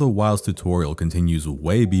 Breath of the Wild's tutorial continues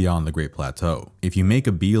way beyond the Great Plateau. If you make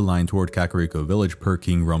a beeline toward Kakariko Village per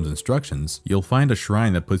King Rome's instructions, you'll find a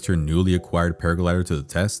shrine that puts your newly acquired paraglider to the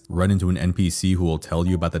test, run into an NPC who will tell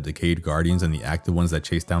you about the decayed guardians and the active ones that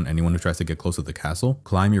chase down anyone who tries to get close to the castle,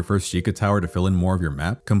 climb your first Sheikah Tower to fill in more of your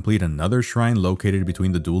map, complete another shrine located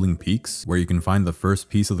between the dueling peaks where you can find the first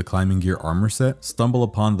piece of the climbing gear armor set, stumble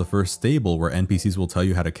upon the first stable where NPCs will tell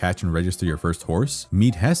you how to catch and register your first horse,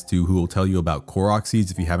 meet Hestu who will tell you about Korok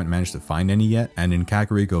seeds if you haven't managed to find any yet, and in In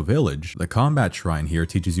Kakariko Village, the combat shrine here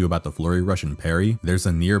teaches you about the flurry rush and parry. There's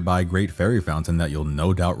a nearby Great Fairy Fountain that you'll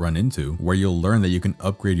no doubt run into, where you'll learn that you can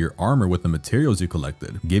upgrade your armor with the materials you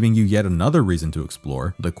collected, giving you yet another reason to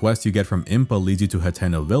explore. The quest you get from Impa leads you to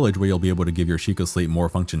Hateno Village, where you'll be able to give your Sheikah Slate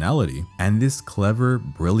more functionality. And this clever,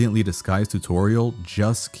 brilliantly disguised tutorial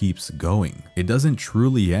just keeps going. It doesn't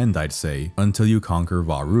truly end, I'd say, until you conquer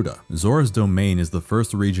Vah-Ruta. Zora's Domain is the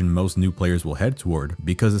first region most new players will head toward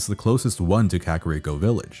because it's the closest one to Kakariko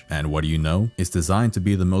Village. And what do you know? It's designed to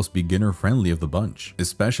be the most beginner-friendly of the bunch,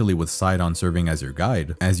 especially with Sidon serving as your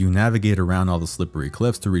guide as you navigate around all the slippery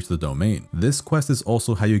cliffs to reach the domain. This quest is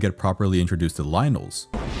also how you get properly introduced to Lynels.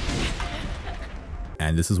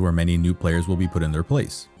 And this is where many new players will be put in their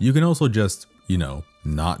place. You can also just,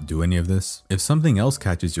 not do any of this. If something else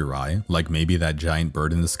catches your eye, like maybe that giant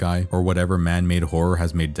bird in the sky, or whatever man-made horror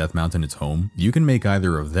has made Death Mountain its home, you can make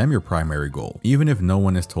either of them your primary goal, even if no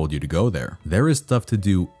one has told you to go there. There is stuff to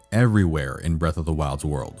do everywhere in Breath of the Wild's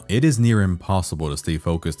world. It is near impossible to stay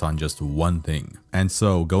focused on just one thing. And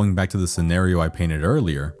so, going back to the scenario I painted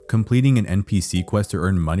earlier, completing an NPC quest to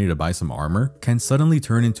earn money to buy some armor can suddenly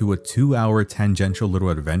turn into a 2-hour tangential little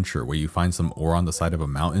adventure where you find some ore on the side of a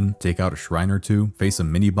mountain, take out a shrine or two, face a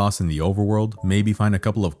mini-boss in the overworld, maybe find a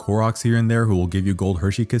couple of Koroks here and there who will give you gold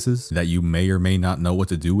Hershey Kisses that you may or may not know what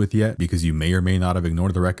to do with yet because you may or may not have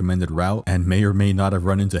ignored the recommended route and may or may not have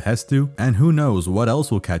run into Hestu, and who knows what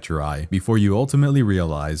else will catch your eye before you ultimately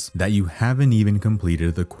realize that you haven't even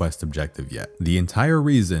completed the quest objective yet. The entire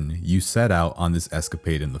reason you set out on this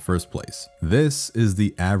escapade in the first place. This is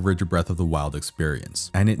the average Breath of the Wild experience,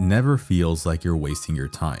 and it never feels like you're wasting your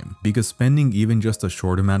time, because spending even just a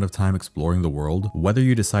short amount of time exploring the world, whether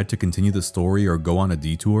you decide to continue the story or go on a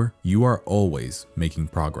detour, you are always making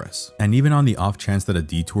progress. And even on the off chance that a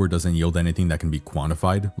detour doesn't yield anything that can be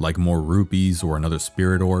quantified, like more rupees or another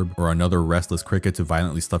spirit orb or another restless cricket to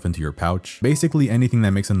violently stuff into your pouch, basically anything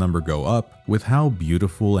that makes a number go up, with how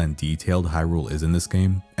beautiful and detailed Hyrule is in this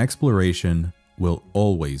game, exploration will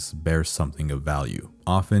always bear something of value.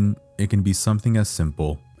 Often, it can be something as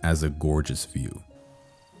simple as a gorgeous view.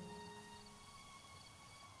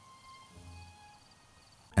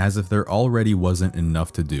 As if there already wasn't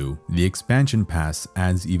enough to do, the expansion pass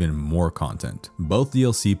adds even more content. Both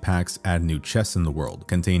DLC packs add new chests in the world,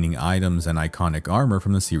 containing items and iconic armor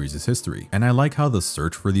from the series' history. And I like how the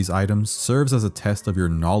search for these items serves as a test of your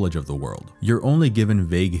knowledge of the world. You're only given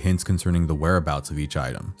vague hints concerning the whereabouts of each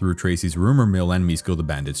item, through Tracy's rumor mill and Misko the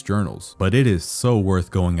Bandit's journals. But it is so worth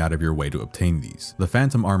going out of your way to obtain these. The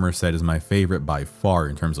Phantom Armor set is my favorite by far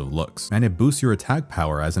in terms of looks, and it boosts your attack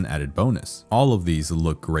power as an added bonus. All of these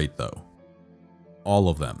look great though. All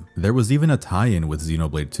of them. There was even a tie-in with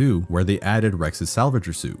Xenoblade 2 where they added Rex's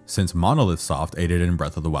Salvager suit, since Monolith Soft aided in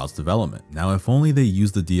Breath of the Wild's development. Now if only they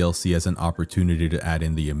used the DLC as an opportunity to add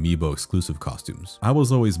in the Amiibo exclusive costumes. I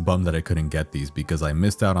was always bummed that I couldn't get these because I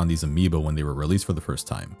missed out on these Amiibo when they were released for the first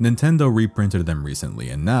time. Nintendo reprinted them recently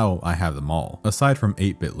and now I have them all, aside from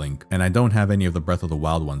 8-Bit Link, and I don't have any of the Breath of the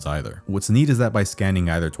Wild ones either. What's neat is that by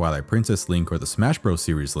scanning either Twilight Princess Link or the Smash Bros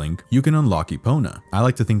series Link, you can unlock Epona. I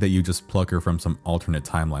like to think that you just pluck her from some alternate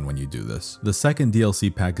timeline when you do this. The second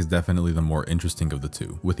DLC pack is definitely the more interesting of the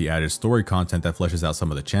two, with the added story content that fleshes out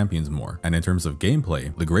some of the champions more. And in terms of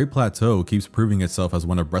gameplay, the Great Plateau keeps proving itself as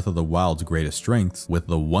one of Breath of the Wild's greatest strengths with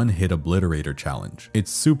the one-hit obliterator challenge.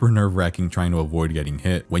 It's super nerve-wracking trying to avoid getting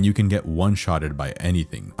hit when you can get one-shotted by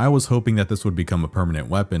anything. I was hoping that this would become a permanent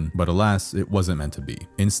weapon, but alas, it wasn't meant to be.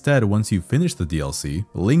 Instead, once you finish the DLC,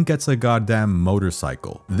 Link gets a goddamn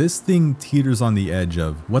motorcycle. This thing teeters on the edge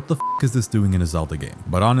of, what the f is this doing in a Zelda game?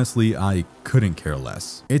 But honestly, I couldn't care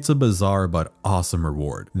less. It's a bizarre but awesome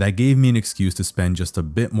reward that gave me an excuse to spend just a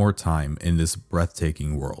bit more time in this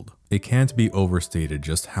breathtaking world. It can't be overstated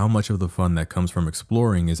just how much of the fun that comes from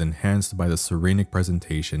exploring is enhanced by the serenic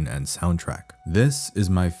presentation and soundtrack. This is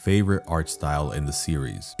my favorite art style in the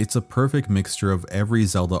series. It's a perfect mixture of every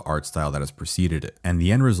Zelda art style that has preceded it, and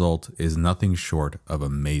the end result is nothing short of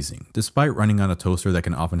amazing. Despite running on a toaster that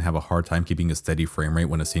can often have a hard time keeping a steady frame rate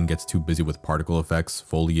when a scene gets too busy with particle effects,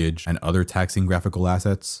 foliage, and other taxing graphical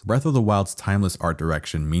assets, Breath of the Wild's timeless art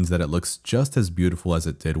direction means that it looks just as beautiful as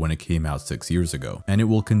it did when it came out 6 years ago, and it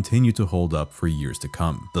will continue to hold up for years to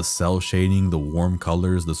come. The cell shading, the warm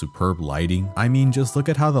colors, the superb lighting. I mean, just look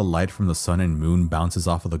at how the light from the sun and moon bounces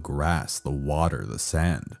off of the grass, the water, the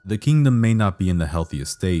sand. The kingdom may not be in the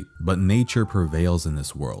healthiest state, but nature prevails in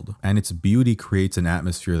this world, and its beauty creates an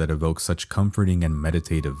atmosphere that evokes such comforting and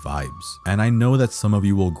meditative vibes. And I know that some of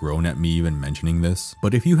you will groan at me even mentioning this,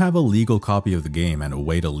 but if you have a legal copy of the game and a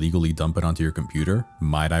way to legally dump it onto your computer,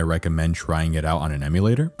 might I recommend trying it out on an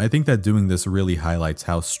emulator? I think that doing this really highlights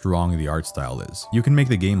how strong the art style is. You can make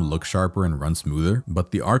the game look sharper and run smoother,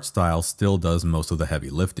 but the art style still does most of the heavy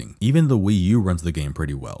lifting. Even the Wii U runs the game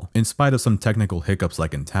pretty well, in spite of some technical hiccups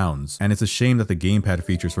like in towns, and it's a shame that the gamepad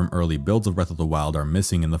features from early builds of Breath of the Wild are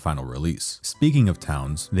missing in the final release. Speaking of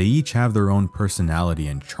towns, they each have their own personality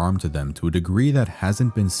and charm to them to a degree that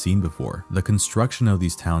hasn't been seen before. The construction of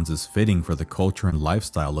these towns is fitting for the culture and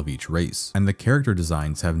lifestyle of each race, and the character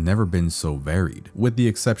designs have never been so varied, with the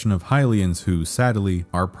exception of Hylians, who sadly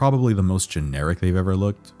are probably the most generic they've ever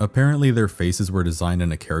looked. Apparently their faces were designed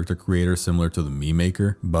in a character creator similar to the Mii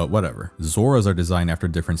maker, but whatever. Zoras are designed after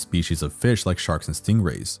different species of fish like sharks and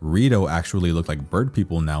stingrays. Rito actually look like bird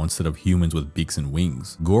people now instead of humans with beaks and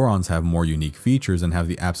wings. Gorons have more unique features and have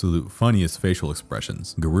the absolute funniest facial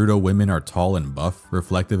expressions. Gerudo women are tall and buff,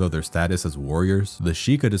 reflective of their status as warriors. The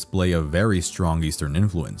Sheikah display a very strong Eastern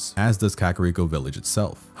influence, as does Kakariko Village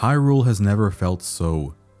itself. Hyrule has never felt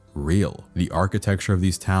so real. The architecture of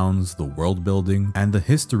these towns, the world building, and the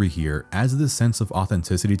history here adds this sense of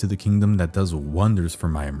authenticity to the kingdom that does wonders for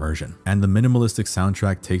my immersion. And the minimalistic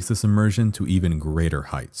soundtrack takes this immersion to even greater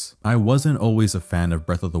heights. I wasn't always a fan of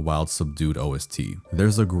Breath of the Wild's subdued OST.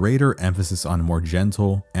 There's a greater emphasis on more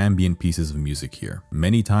gentle, ambient pieces of music here.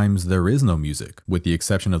 Many times there is no music, with the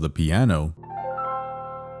exception of the piano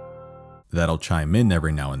that'll chime in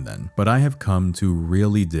every now and then, but I have come to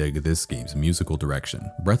really dig this game's musical direction.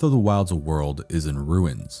 Breath of the Wild's world is in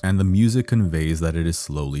ruins, and the music conveys that it is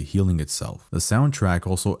slowly healing itself. The soundtrack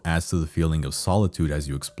also adds to the feeling of solitude as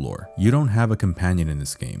you explore. You don't have a companion in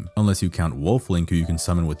this game, unless you count Wolf Link, who you can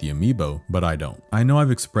summon with the amiibo, but I don't. I know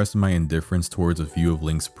I've expressed my indifference towards a few of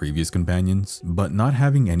Link's previous companions, but not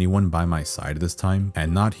having anyone by my side this time,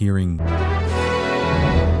 and not hearing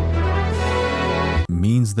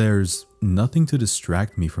means there's nothing to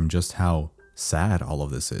distract me from just how sad all of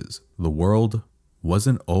this is. The world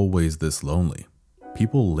wasn't always this lonely.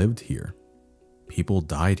 People lived here. People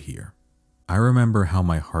died here. I remember how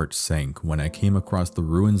my heart sank when I came across the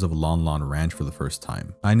ruins of Lon Lon Ranch for the first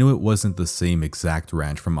time. I knew it wasn't the same exact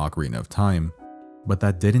ranch from Ocarina of Time, but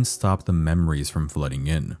that didn't stop the memories from flooding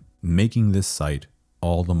in, making this sight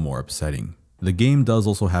all the more upsetting. The game does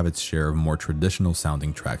also have its share of more traditional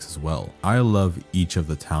sounding tracks as well. I love each of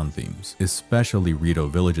the town themes, especially Rito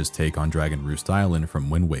Village's take on Dragon Roost Island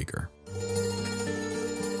from Wind Waker.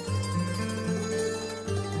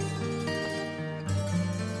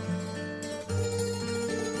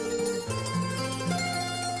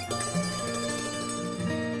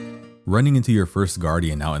 Running into your first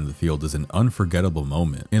guardian out in the field is an unforgettable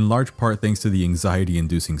moment, in large part thanks to the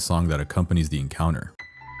anxiety-inducing song that accompanies the encounter.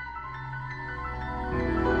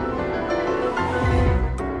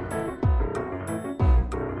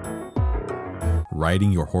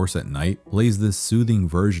 Riding your horse at night plays this soothing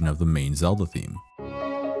version of the main Zelda theme.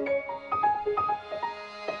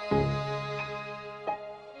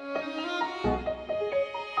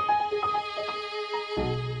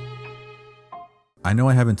 I know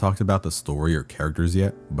I haven't talked about the story or characters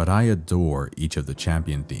yet, but I adore each of the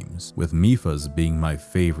champion themes, with Mipha's being my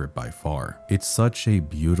favorite by far. It's such a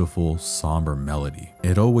beautiful, somber melody.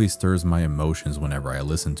 It always stirs my emotions whenever I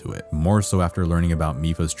listen to it, more so after learning about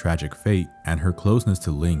Mipha's tragic fate and her closeness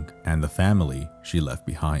to Link and the family she left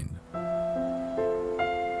behind.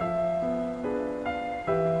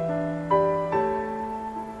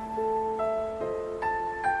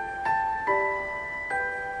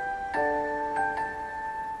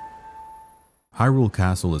 Hyrule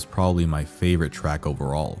Castle is probably my favorite track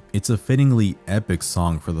overall. It's a fittingly epic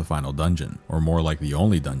song for the final dungeon, or more like the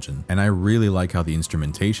only dungeon, and I really like how the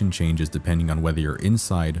instrumentation changes depending on whether you're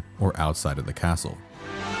inside or outside of the castle.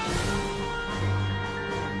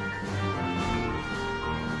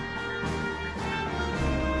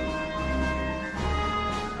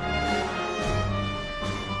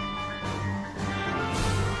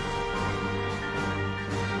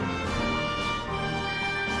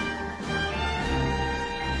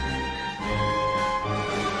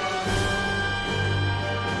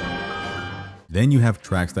 Then you have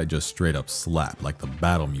tracks that just straight up slap, like the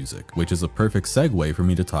battle music, which is a perfect segue for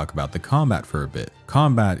me to talk about the combat for a bit.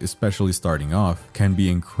 Combat, especially starting off, can be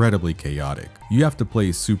incredibly chaotic. You have to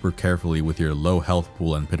play super carefully with your low health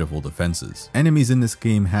pool and pitiful defenses. Enemies in this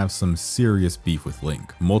game have some serious beef with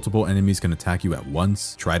Link. Multiple enemies can attack you at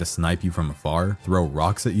once, try to snipe you from afar, throw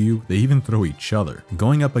rocks at you, they even throw each other.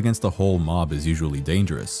 Going up against a whole mob is usually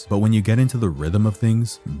dangerous, but when you get into the rhythm of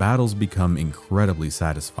things, battles become incredibly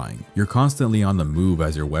satisfying. You're constantly on the move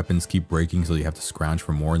as your weapons keep breaking, so you have to scrounge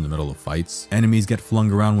for more in the middle of fights. Enemies get flung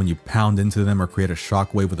around when you pound into them or create a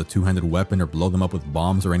shockwave with a two-handed weapon or blow them up with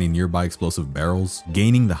bombs or any nearby explosive barrels. barrels,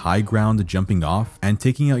 gaining the high ground, jumping off, and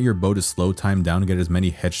taking out your bow to slow time down to get as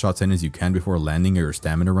many headshots in as you can before landing or your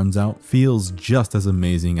stamina runs out feels just as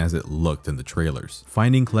amazing as it looked in the trailers.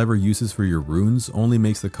 Finding clever uses for your runes only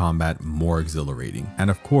makes the combat more exhilarating.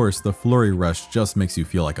 And of course, the flurry rush just makes you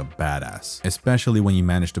feel like a badass, especially when you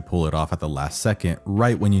manage to pull it off at the last second,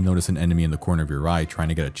 right when you notice an enemy in the corner of your eye trying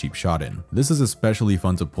to get a cheap shot in. This is especially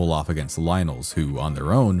fun to pull off against Lynels, who on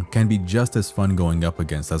their own can be just as fun going up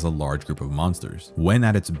against as a large group of monsters. When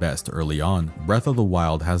at its best early on, Breath of the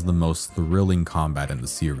Wild has the most thrilling combat in the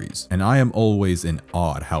series, and I am always in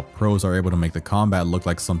awe at how pros are able to make the combat look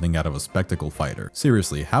like something out of a spectacle fighter.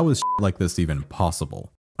 Seriously, how is shit like this even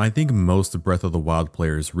possible? I think most Breath of the Wild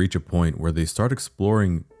players reach a point where they start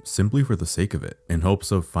exploring simply for the sake of it, in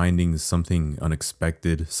hopes of finding something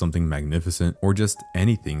unexpected, something magnificent, or just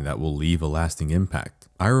anything that will leave a lasting impact.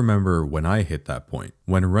 I remember when I hit that point.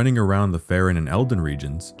 When running around the Faerun and Elden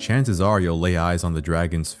regions, chances are you'll lay eyes on the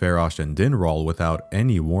dragons Ferosh and Dinraal without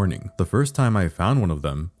any warning. The first time I found one of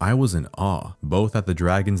them, I was in awe, both at the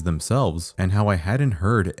dragons themselves and how I hadn't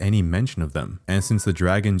heard any mention of them. And since the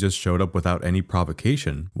dragon just showed up without any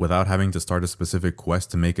provocation, without having to start a specific quest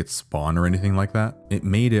to make it spawn or anything like that, it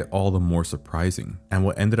made it all the more surprising. And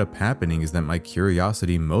what ended up happening is that my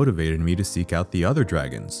curiosity motivated me to seek out the other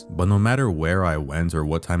dragons. But no matter where I went or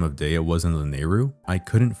what time of day it was in the Nehru, I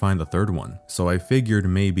couldn't find the third one. So I figured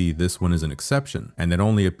maybe this one is an exception, and it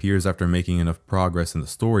only appears after making enough progress in the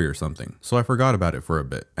story or something. So I forgot about it for a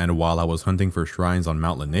bit. And while I was hunting for shrines on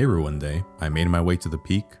Mount Lanayru one day, I made my way to the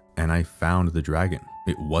peak and I found the dragon.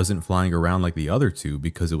 It wasn't flying around like the other two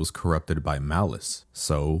because it was corrupted by malice.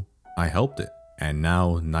 So I helped it. And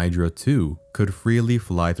now Nidra too could freely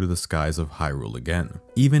fly through the skies of Hyrule again.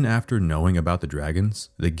 Even after knowing about the dragons,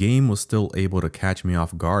 the game was still able to catch me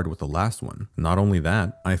off guard with the last one. Not only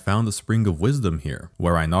that, I found the Spring of Wisdom here,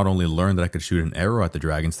 where I not only learned that I could shoot an arrow at the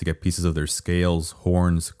dragons to get pieces of their scales,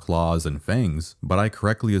 horns, claws, and fangs, but I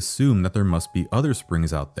correctly assumed that there must be other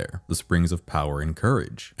springs out there, the springs of power and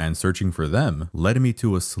courage, and searching for them led me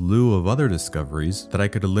to a slew of other discoveries that I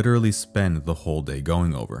could literally spend the whole day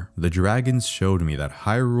going over. The dragons showed me that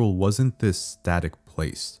Hyrule wasn't this static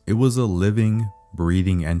place. It was a living,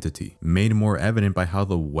 breathing entity, made more evident by how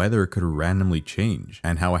the weather could randomly change,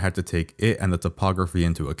 and how I had to take it and the topography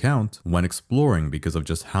into account when exploring because of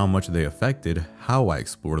just how much they affected how I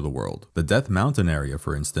explored the world. The Death Mountain area,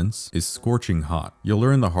 for instance, is scorching hot. You'll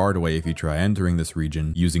learn the hard way if you try entering this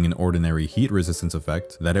region using an ordinary heat resistance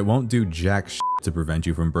effect that it won't do jack shit to prevent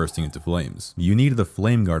you from bursting into flames. You need the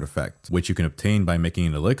Flame Guard effect, which you can obtain by making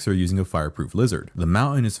an elixir using a fireproof lizard. The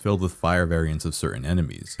mountain is filled with fire variants of certain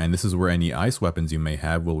enemies, and this is where any ice weapons you may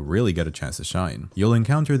have will really get a chance to shine. You'll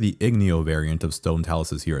encounter the Igneo variant of stone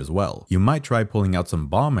taluses here as well. You might try pulling out some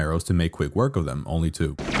bomb arrows to make quick work of them, only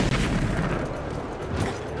to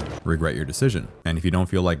regret your decision. And if you don't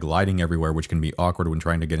feel like gliding everywhere, which can be awkward when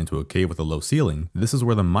trying to get into a cave with a low ceiling, this is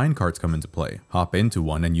where the minecarts come into play. Hop into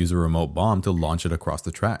one and use a remote bomb to launch it across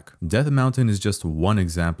the track. Death Mountain is just one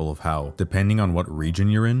example of how, depending on what region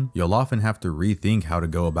you're in, you'll often have to rethink how to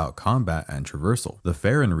go about combat and traversal. The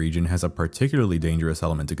Faerun region has a particularly dangerous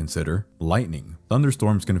element to consider: lightning.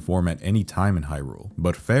 Thunderstorms can form at any time in Hyrule,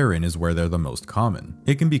 but Faerun is where they're the most common.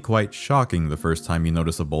 It can be quite shocking the first time you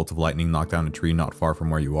notice a bolt of lightning knock down a tree not far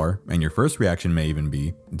from where you are, and your first reaction may even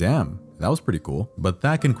be, damn, that was pretty cool. But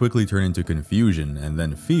that can quickly turn into confusion and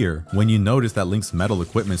then fear when you notice that Link's metal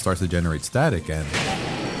equipment starts to generate static, and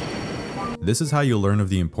this is how you'll learn of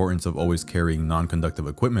the importance of always carrying non-conductive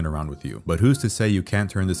equipment around with you. But who's to say you can't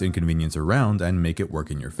turn this inconvenience around and make it work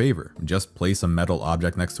in your favor? Just place a metal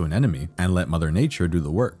object next to an enemy and let Mother Nature do the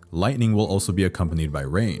work. Lightning will also be accompanied by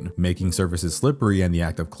rain, making surfaces slippery and the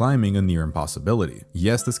act of climbing a near impossibility.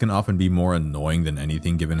 Yes, this can often be more annoying than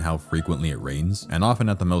anything given how frequently it rains, and often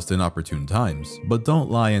at the most inopportune times, but don't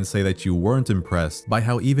lie and say that you weren't impressed by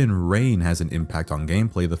how even rain has an impact on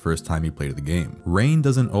gameplay the first time you played the game. Rain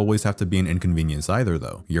doesn't always have to be an inconvenience either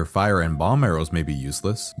though. Your fire and bomb arrows may be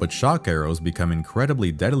useless, but shock arrows become incredibly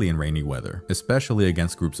deadly in rainy weather, especially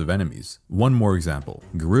against groups of enemies. One more example.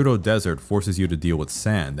 Gerudo Desert forces you to deal with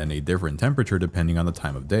sand and a different temperature depending on the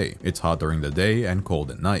time of day. It's hot during the day and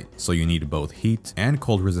cold at night, so you need both heat and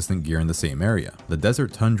cold resistant gear in the same area. The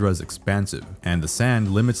desert tundra is expansive, and the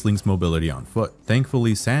sand limits Link's mobility on foot.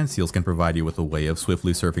 Thankfully, sand seals can provide you with a way of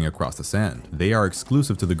swiftly surfing across the sand. They are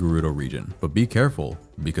exclusive to the Gerudo region, but be careful,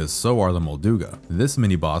 because so are the Molduga. This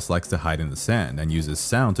mini-boss likes to hide in the sand and uses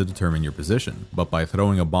sound to determine your position, but by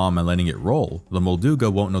throwing a bomb and letting it roll, the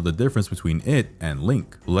Molduga won't know the difference between it and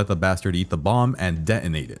Link. Let the bastard eat the bomb and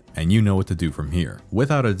detonate it, and you know what to do from here.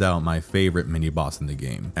 Without a doubt my favorite mini-boss in the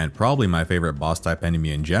game, and probably my favorite boss type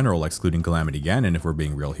enemy in general, excluding Calamity Ganon if we're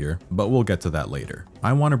being real here, but we'll get to that later.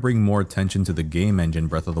 I want to bring more attention to the game engine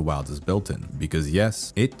Breath of the Wild is built in, because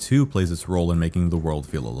yes, it too plays its role in making the world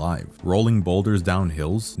feel alive. Rolling boulders down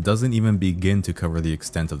hills doesn't even begin to cover the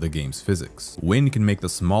extent of the game's physics. Wind can make the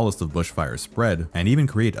smallest of bushfires spread, and even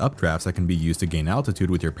create updrafts that can be used to gain altitude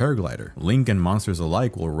with your paraglider. Link and monsters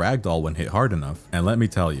alike will ragdoll when hit hard enough, and let me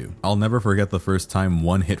tell you, I'll never forget the first time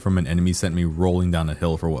one hit from an enemy sent me rolling down a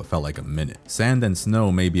hill for what felt like a minute. Sand and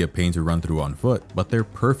snow may be a pain to run through on foot, but they're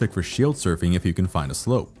perfect for shield surfing if you can find a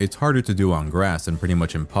slope. It's harder to do on grass and pretty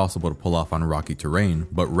much impossible to pull off on rocky terrain,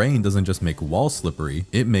 but rain doesn't just make walls slippery,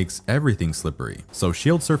 it makes everything slippery. So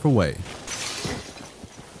shield surf away.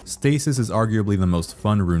 Stasis is arguably the most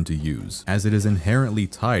fun rune to use, as it is inherently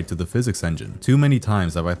tied to the physics engine. Too many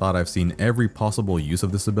times have I thought I've seen every possible use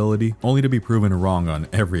of this ability, only to be proven wrong on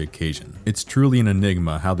every occasion. It's truly an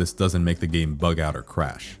enigma how this doesn't make the game bug out or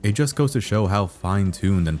crash. It just goes to show how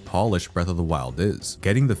fine-tuned and polished Breath of the Wild is.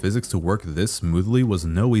 Getting the physics to work this smoothly was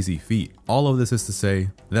no easy feat. All of this is to say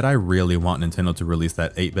that I really want Nintendo to release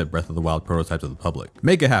that 8-bit Breath of the Wild prototype to the public.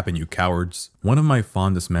 Make it happen, you cowards! One of my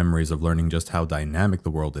fondest memories of learning just how dynamic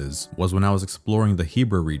the world is was when I was exploring the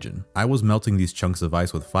Hebra region. I was melting these chunks of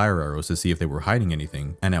ice with fire arrows to see if they were hiding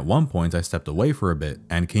anything, and at one point I stepped away for a bit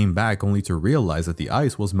and came back only to realize that the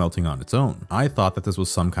ice was melting on its own. I thought that this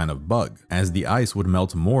was some kind of bug, as the ice would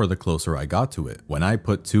melt more the closer I got to it. When I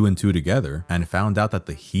put 2 and 2 together and found out that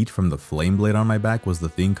the heat from the flame blade on my back was the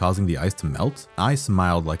thing causing the ice to melt, I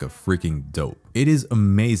smiled like a freaking dope. It is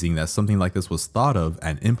amazing that something like this was thought of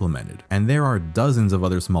and implemented, and there are dozens of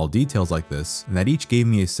other small details like this that each gave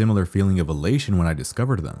me a similar feeling of elation when I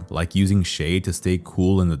discovered them, like using shade to stay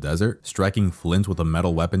cool in the desert, striking flint with a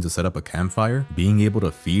metal weapon to set up a campfire, being able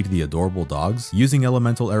to feed the adorable dogs, using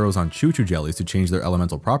elemental arrows on choo-choo jellies to change their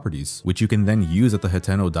elemental properties, which you can then use at the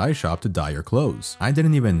Hiteno dye shop to dye your clothes. I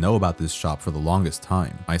didn't even know about this shop for the longest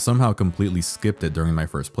time. I somehow completely skipped it during my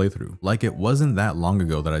first playthrough. Like it wasn't that long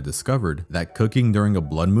ago that I discovered that cooking during a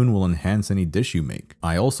blood moon will enhance any dish you make.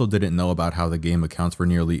 I also didn't know about how the game accounts for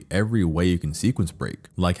nearly every way you can sequence break,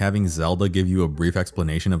 like having Zelda give you a brief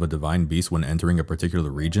explanation of a divine beast when entering a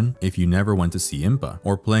particular region if you never went to see Impa,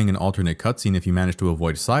 or playing an alternate cutscene if you managed to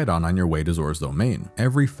avoid Sidon on your way to Zora's domain.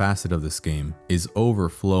 Every facet of this game is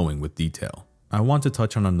overflowing with detail. I want to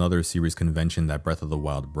touch on another series convention that Breath of the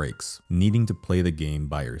Wild breaks, needing to play the game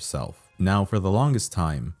by yourself. Now, for the longest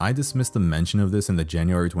time, I dismissed the mention of this in the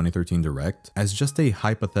January 2013 Direct as just a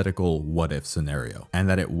hypothetical what-if scenario, and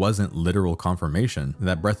that it wasn't literal confirmation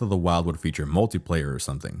that Breath of the Wild would feature multiplayer or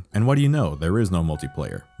something. And what do you know, there is no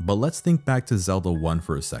multiplayer. But let's think back to Zelda 1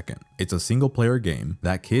 for a second. It's a single-player game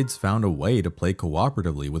that kids found a way to play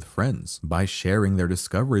cooperatively with friends by sharing their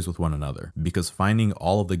discoveries with one another, because finding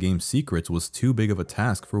all of the game's secrets was too big of a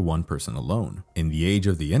task for one person alone. In the age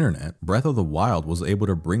of the internet, Breath of the Wild was able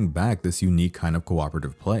to bring back this unique kind of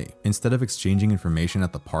cooperative play. Instead of exchanging information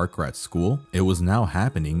at the park or at school, it was now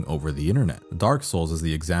happening over the internet. Dark Souls is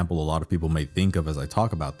the example a lot of people may think of as I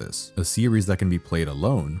talk about this, a series that can be played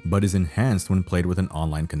alone, but is enhanced when played with an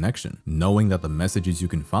online connection, knowing that the messages you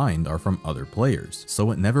can find are from other players,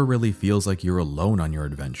 so it never really feels like you're alone on your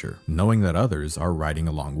adventure, knowing that others are riding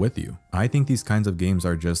along with you. I think these kinds of games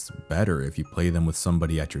are just better if you play them with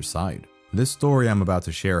somebody at your side. This story I'm about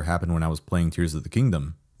to share happened when I was playing Tears of the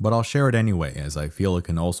Kingdom, but I'll share it anyway as I feel it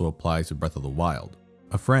can also apply to Breath of the Wild.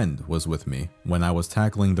 A friend was with me when I was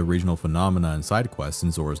tackling the regional phenomena and side quests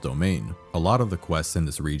in Zora's domain. A lot of the quests in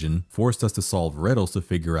this region forced us to solve riddles to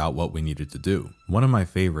figure out what we needed to do. One of my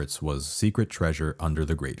favorites was Secret Treasure Under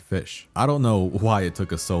the Great Fish. I don't know why it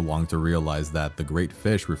took us so long to realize that the Great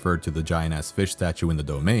Fish referred to the giant-ass fish statue in the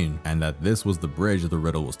domain, and that this was the bridge the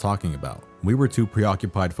riddle was talking about. We were too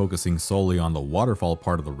preoccupied focusing solely on the waterfall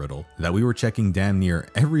part of the riddle that we were checking damn near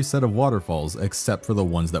every set of waterfalls except for the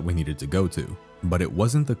ones that we needed to go to. But it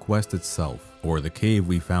wasn't the quest itself, or the cave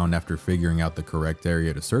we found after figuring out the correct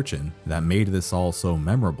area to search in, that made this all so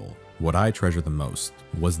memorable. What I treasure the most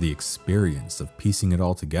was the experience of piecing it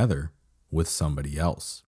all together with somebody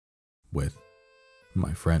else. With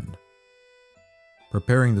my friend.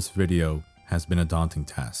 Preparing this video has been a daunting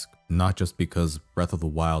task, not just because Breath of the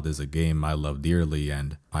Wild is a game I love dearly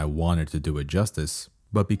and I wanted to do it justice,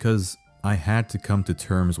 but because I had to come to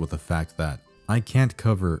terms with the fact that I can't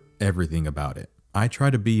cover everything about it. I try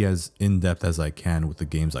to be as in-depth as I can with the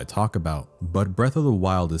games I talk about, but Breath of the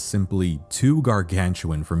Wild is simply too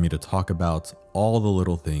gargantuan for me to talk about all the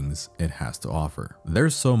little things it has to offer.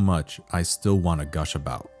 There's so much I still want to gush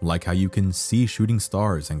about, like how you can see shooting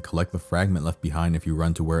stars and collect the fragment left behind if you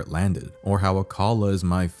run to where it landed, or how Akala is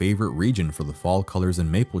my favorite region for the fall colors and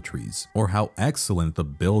maple trees, or how excellent the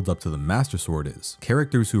build up to the Master Sword is.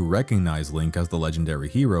 Characters who recognize Link as the legendary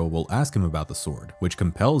hero will ask him about the sword, which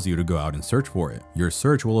compels you to go out and search for it. Your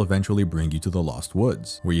search will eventually bring you to the Lost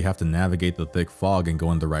Woods, where you have to navigate the thick fog and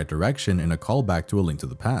go in the right direction in a callback to A Link to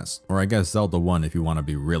the Past, or I guess Zelda 1 if you want to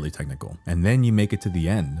be really technical. And then you make it to the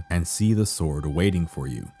end and see the sword waiting for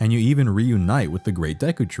you, and you even reunite with the Great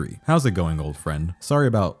Deku Tree. How's it going, old friend? Sorry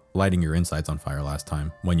about lighting your insides on fire last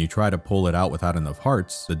time. When you try to pull it out without enough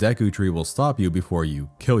hearts, the Deku Tree will stop you before you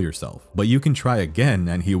kill yourself. But you can try again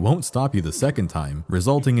and he won't stop you the second time,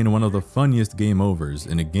 resulting in one of the funniest game overs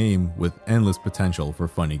in a game with endless potential for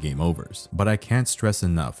funny game overs. But I can't stress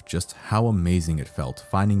enough just how amazing it felt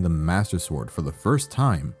finding the Master Sword for the first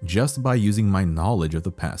time just by using my knowledge of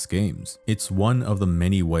the past games. It's one of the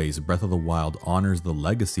many ways Breath of the Wild honors the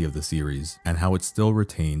legacy of the series and how it still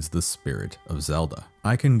retains the spirit of Zelda.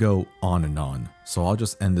 I can go on and on, so I'll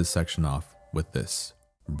just end this section off with this.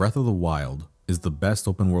 Breath of the Wild is the best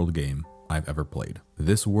open world game I've ever played.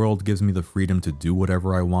 This world gives me the freedom to do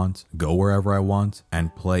whatever I want, go wherever I want,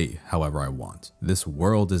 and play however I want. This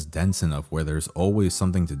world is dense enough where there's always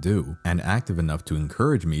something to do, and active enough to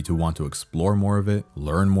encourage me to want to explore more of it,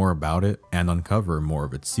 learn more about it, and uncover more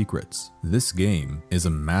of its secrets. This game is a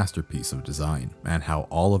masterpiece of design, and how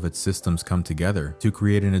all of its systems come together to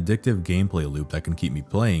create an addictive gameplay loop that can keep me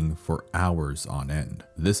playing for hours on end.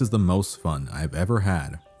 This is the most fun I've ever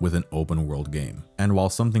had with an open world game. And while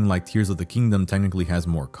something like Tears of the Kingdom technically has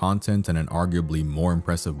more content and an arguably more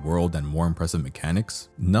impressive world and more impressive mechanics,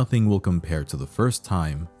 nothing will compare to the first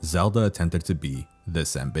time Zelda attempted to be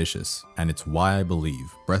this ambitious. And it's why I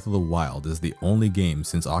believe Breath of the Wild is the only game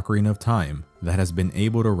since Ocarina of Time that has been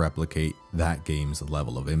able to replicate that game's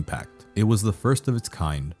level of impact. It was the first of its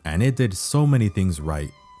kind, and it did so many things right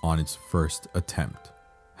on its first attempt.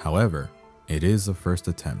 However, it is a first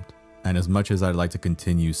attempt. And as much as I'd like to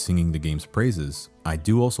continue singing the game's praises, I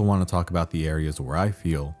do also want to talk about the areas where I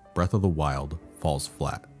feel Breath of the Wild falls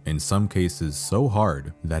flat. In some cases so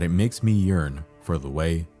hard that it makes me yearn for the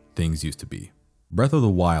way things used to be. Breath of the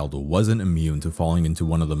Wild wasn't immune to falling into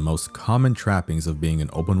one of the most common trappings of being an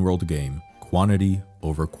open world game: quantity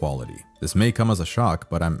over quality. This may come as a shock,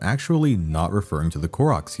 but I'm actually not referring to the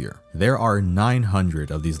Koroks here. There are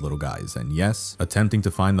 900 of these little guys, and yes, attempting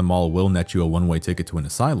to find them all will net you a one-way ticket to an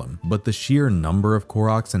asylum, but the sheer number of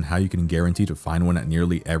Koroks and how you can guarantee to find one at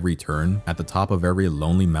nearly every turn, at the top of every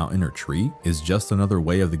lonely mountain or tree, is just another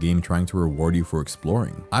way of the game trying to reward you for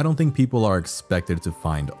exploring. I don't think people are expected to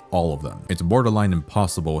find all of them. It's borderline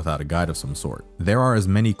impossible without a guide of some sort. There are as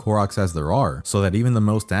many Koroks as there are, so that even the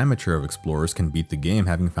most amateur of explorers can beat the game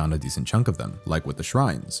having found a decent chunk of them, like with the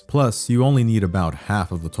shrines. Plus, you only need about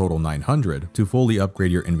half of the total 900 to fully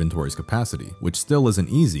upgrade your inventory's capacity, which still isn't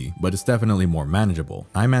easy, but it's definitely more manageable.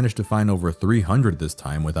 I managed to find over 300 this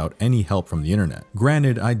time without any help from the internet.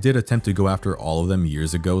 Granted, I did attempt to go after all of them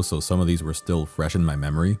years ago, so some of these were still fresh in my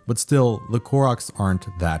memory, but still, the Koroks aren't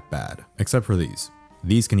that bad, except for these.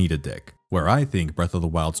 These can eat a dick. Where I think Breath of the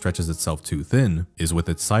Wild stretches itself too thin is with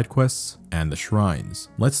its side quests and the shrines.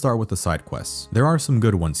 Let's start with the side quests. There are some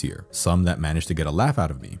good ones here, some that manage to get a laugh out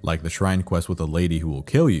of me, like the shrine quest with a lady who will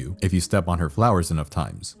kill you if you step on her flowers enough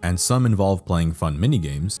times, and some involve playing fun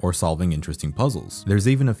minigames or solving interesting puzzles. There's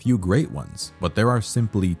even a few great ones, but there are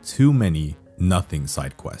simply too many nothing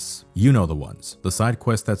side quests. You know the ones. The side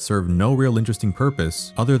quests that serve no real interesting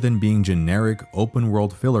purpose other than being generic open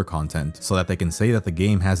world filler content so that they can say that the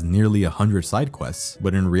game has nearly 100 side quests,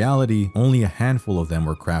 but in reality, only a handful of them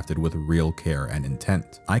were crafted with real care and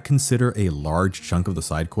intent. I consider a large chunk of the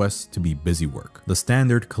side quests to be busy work. The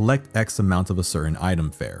standard collect X amount of a certain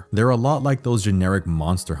item fare. They're a lot like those generic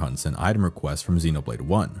monster hunts and item requests from Xenoblade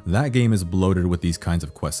 1. That game is bloated with these kinds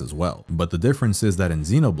of quests as well, but the difference is that in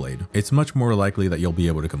Xenoblade, it's much more likely that you'll be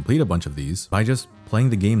able to complete a bunch of these by just playing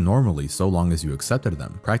the game normally so long as you accepted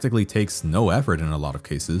them. Practically takes no effort in a lot of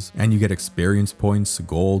cases, and you get experience points,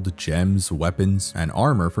 gold, gems, weapons, and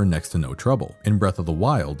armor for next to no trouble. In Breath of the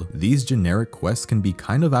Wild, these generic quests can be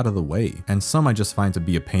kind of out of the way, and some I just find to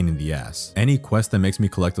be a pain in the ass. Any quest that makes me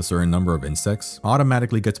collect a certain number of insects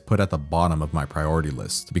automatically gets put at the bottom of my priority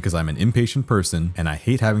list, because I'm an impatient person and I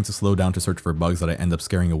hate having to slow down to search for bugs that I end up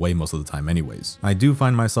scaring away most of the time anyways. I do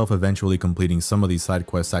find myself eventually completing completing some of these side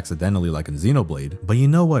quests accidentally like in Xenoblade, but you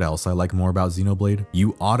know what else I like more about Xenoblade?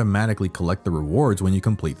 You automatically collect the rewards when you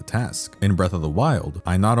complete the task. In Breath of the Wild,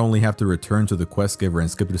 I not only have to return to the quest giver and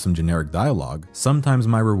skip to some generic dialogue, sometimes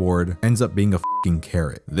my reward ends up being a fucking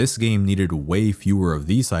carrot. This game needed way fewer of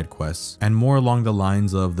these side quests and more along the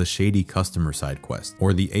lines of the shady customer side quest,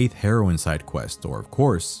 or the 8th heroine side quest, or of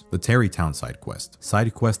course, the Terrytown side quest.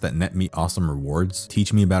 Side quests that net me awesome rewards,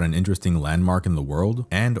 teach me about an interesting landmark in the world,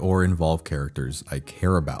 and or involve characters I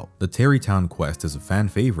care about. The Terrytown quest is a fan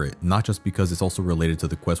favorite, not just because it's also related to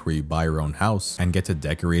the quest where you buy your own house and get to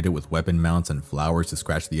decorate it with weapon mounts and flowers to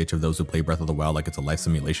scratch the itch of those who play Breath of the Wild like it's a life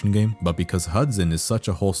simulation game, but because Hudson is such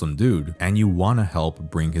a wholesome dude and you want to help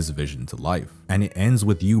bring his vision to life. And it ends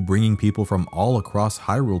with you bringing people from all across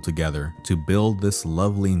Hyrule together to build this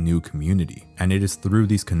lovely new community. And it is through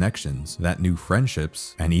these connections that new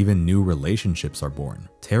friendships and even new relationships are born.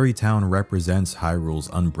 Terrytown represents Hyrule's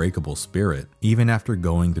unbreakable spirit, even after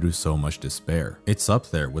going through so much despair. It's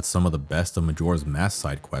up there with some of the best of Majora's Mask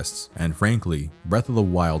side quests, and frankly, Breath of the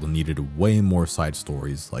Wild needed way more side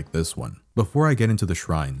stories like this one. Before I get into the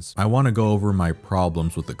shrines, I want to go over my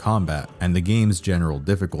problems with the combat and the game's general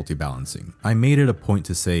difficulty balancing. I made it a point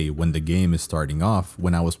to say when the game is starting off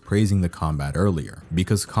when I was praising the combat earlier,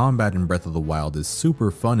 because combat in Breath of the Wild is super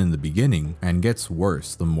fun in the beginning and gets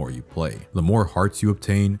worse the more you play. The more hearts you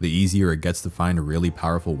obtain, the easier it gets to find really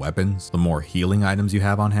powerful weapons, the more healing items you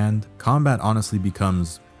have on hand. Combat honestly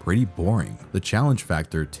becomes pretty boring. The challenge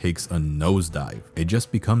factor takes a nosedive. It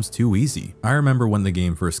just becomes too easy. I remember when the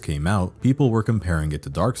game first came out, people were comparing it to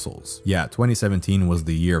Dark Souls. Yeah, 2017 was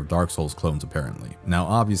the year of Dark Souls clones apparently. Now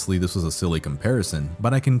obviously this was a silly comparison,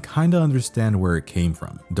 but I can kinda understand where it came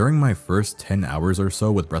from. During my first 10 hours or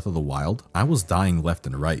so with Breath of the Wild, I was dying left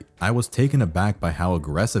and right. I was taken aback by how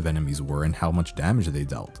aggressive enemies were and how much damage they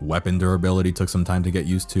dealt. Weapon durability took some time to get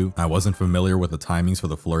used to. I wasn't familiar with the timings for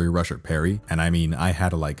the flurry rush or parry, and I mean, I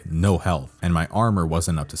had like no health and my armor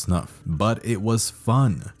wasn't up to snuff, but it was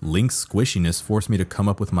fun. Link's squishiness forced me to come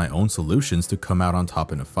up with my own solutions to come out on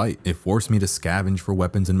top in a fight. It forced me to scavenge for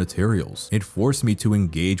weapons and materials. It forced me to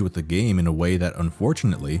engage with the game in a way that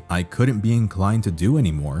unfortunately I couldn't be inclined to do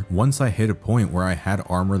anymore once I hit a point where I had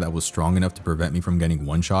armor that was strong enough to prevent me from getting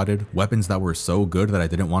one-shotted, weapons that were so good that I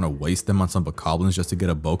didn't want to waste them on some bokoblins just to get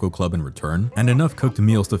a Boko Club in return, and enough cooked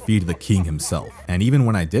meals to feed the king himself. And even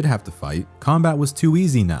when I did have to fight, combat was too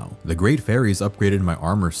easy now. The Great Fairies upgraded my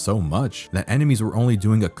armor so much that enemies were only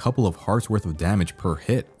doing a couple of hearts worth of damage per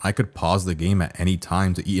hit. I could pause the game at any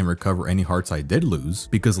time to eat and recover any hearts I did lose,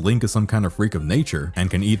 because Link is some kind of freak of nature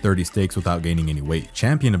and can eat 30 steaks without gaining any weight.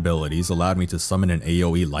 Champion abilities allowed me to summon an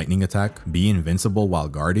AoE lightning attack, be invincible while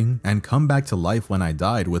guarding, and come back to life when I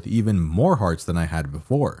died with even more hearts than I had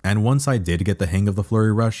before. And once I did get the hang of the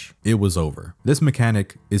flurry rush, it was over. This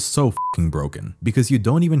mechanic is so fucking broken, because you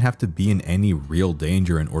don't even have to be in any real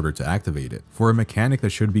danger in order to activate it. For a mechanic that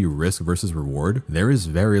should be risk versus reward, there is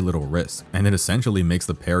very little risk, and it essentially makes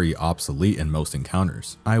the parry obsolete in most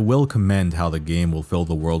encounters. I will commend how the game will fill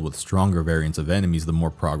the world with stronger variants of enemies the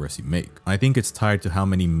more progress you make. I think it's tied to how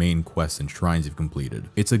many main quests and shrines you've completed.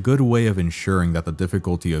 It's a good way of ensuring that the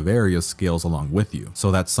difficulty of areas scales along with you,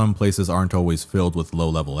 so that some places aren't always filled with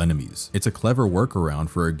low-level enemies. It's a clever workaround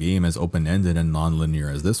for a game as open-ended and non-linear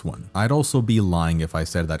as this one. I'd also be lying if I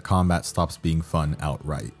said that combat stops being fun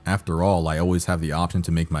outright. After all, I always have the option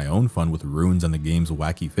to make my own fun with runes and the game's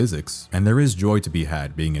wacky physics, and there is joy to be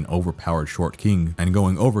had being an overpowered short king and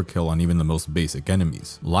going overkill on even the most basic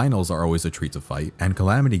enemies. Lynels are always a treat to fight, and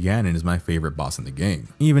Calamity Ganon is my favorite boss in the game,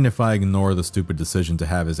 even if I ignore the stupid decision to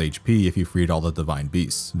have his HP if you freed all the divine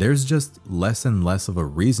beasts. There's just less and less of a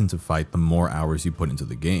reason to fight the more hours you put into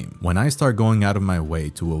the game. When I start going out of my way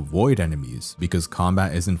to avoid enemies because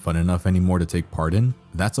combat isn't fun enough anymore to take part in,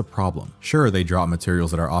 that's a problem. Sure, they drop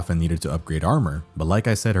materials that are often needed to upgrade armor, but like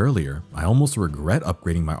I said earlier, I almost regret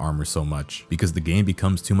upgrading my armor so much because the game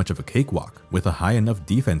becomes too much of a cakewalk. With a high enough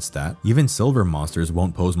defense stat, even silver monsters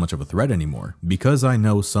won't pose much of a threat anymore, because I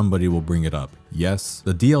know somebody will bring it up. Yes,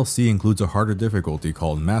 the DLC includes a harder difficulty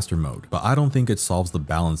called Master Mode, but I don't think it solves the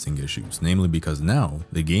balancing issues, namely because now,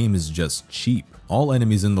 the game is just cheap. All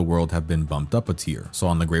enemies in the world have been bumped up a tier, so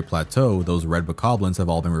on the Great Plateau, those red bokoblins have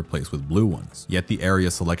all been replaced with blue ones. Yet the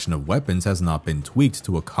area's selection of weapons has not been tweaked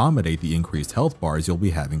to accommodate the increased health bars you'll be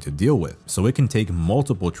having to deal with, so it can take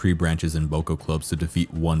multiple tree branches and Boko clubs to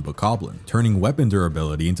defeat one bokoblin, turning weapon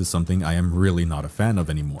durability into something I am really not a fan of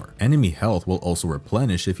anymore. Enemy health will also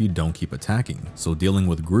replenish if you don't keep attacking, so dealing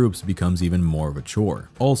with groups becomes even more of a chore.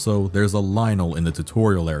 Also, there's a Lynel in the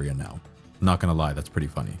tutorial area now. Not gonna lie, that's pretty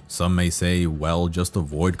funny. Some may say, well, just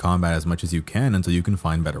avoid combat as much as you can until you can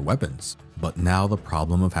find better weapons. But now the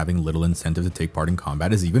problem of having little incentive to take part in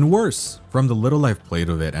combat is even worse. From the little I've played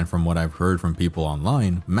of it and from what I've heard from people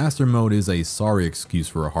online, Master Mode is a sorry excuse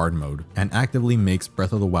for a hard mode and actively makes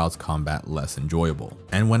Breath of the Wild's combat less enjoyable.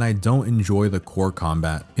 And when I don't enjoy the core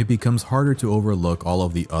combat, it becomes harder to overlook all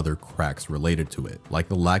of the other cracks related to it, like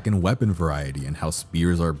the lack in weapon variety and how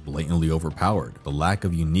spears are blatantly overpowered, the lack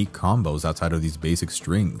of unique combos outside of these basic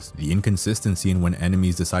strings, the inconsistency in when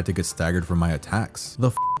enemies decide to get staggered from my attacks,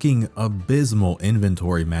 the fucking abysmal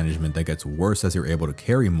inventory management that gets worse as you're able to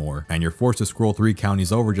carry more and you're forced to scroll 3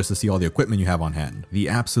 counties over just to see all the equipment you have on hand, the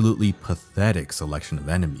absolutely pathetic selection of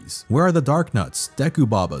enemies. Where are the Dark Nuts, Deku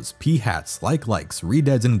Babas, P-Hats, Likes,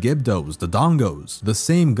 Redeads and Gibdos, the Dongos? The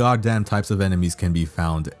same goddamn types of enemies can be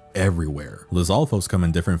found everywhere. Lizalfos come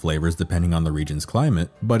in different flavors depending on the region's climate,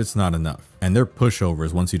 but it's not enough. And they're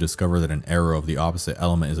pushovers once you discover that an arrow of the opposite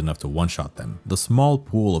element is enough to one-shot them. The small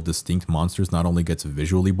pool of distinct monsters not only gets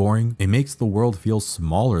visually boring, it makes the world feel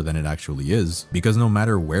smaller than it actually is, because no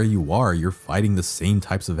matter where you are, you're fighting the same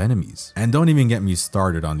types of enemies. And don't even get me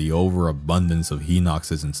started on the overabundance of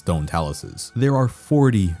Hinoxes and Stone Taluses. There are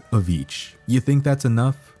 40 of each. You think that's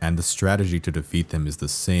enough? And the strategy to defeat them is the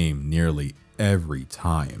same nearly every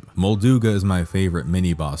time. Molduga is my favorite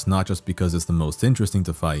mini-boss, not just because it's the most interesting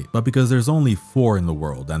to fight, but because there's only 4 in the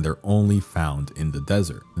world and they're only found in the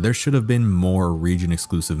desert. There should have been more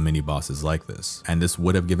region-exclusive mini-bosses like this, and this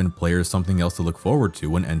would have given players something else to look forward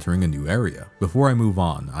to when entering a new area. Before I move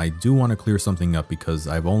on, I do want to clear something up because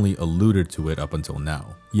I've only alluded to it up until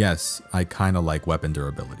now. Yes, I kinda like weapon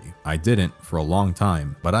durability. I didn't for a long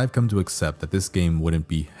time, but I've come to accept that this game wouldn't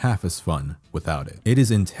be half as fun without it. It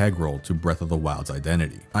is integral to Breath of the Wild's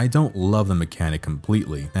identity. I don't love the mechanic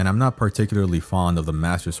completely, and I'm not particularly fond of the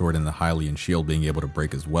Master Sword and the Hylian Shield being able to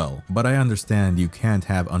break as well, but I understand you can't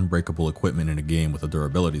have unbreakable equipment in a game with a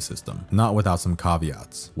durability system, not without some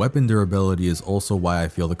caveats. Weapon durability is also why I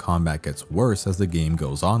feel the combat gets worse as the game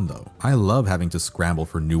goes on though. I love having to scramble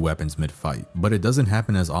for new weapons mid-fight, but it doesn't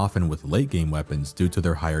happen as often with late game weapons due to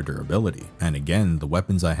their higher durability. And again, the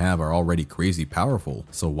weapons I have are already crazy powerful,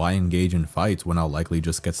 so why engage in fights when I'll likely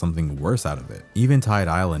just get something worse out of it? Eventide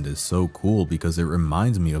Island is so cool because it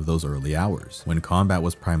reminds me of those early hours, when combat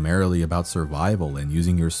was primarily about survival and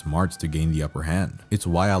using your smarts to gain the upper hand. It's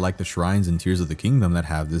why I like the shrines in Tears of the Kingdom that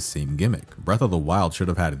have this same gimmick. Breath of the Wild should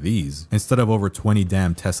have had these, instead of over 20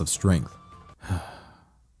 damn tests of strength.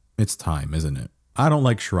 It's time, isn't it? I don't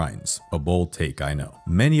like shrines. A bold take, I know.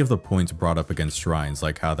 Many of the points brought up against shrines,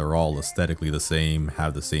 like how they're all aesthetically the same,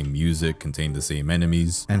 have the same music, contain the same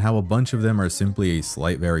enemies, and how a bunch of them are simply a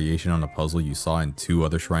slight variation on a puzzle you saw in 2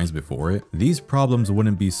 other shrines before it. These problems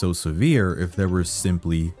wouldn't be so severe if there were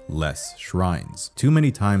simply less shrines. Too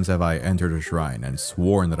many times have I entered a shrine and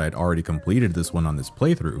sworn that I'd already completed this one on this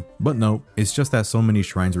playthrough, but no, it's just that so many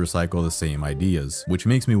shrines recycle the same ideas, which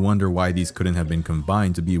makes me wonder why these couldn't have been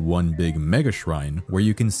combined to be one big mega shrine where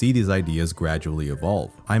you can see these ideas gradually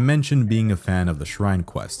evolve. I mentioned being a fan of the shrine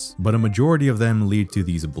quests, but a majority of them lead to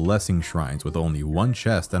these blessing shrines with only 1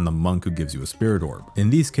 chest and the monk who gives you a spirit orb. In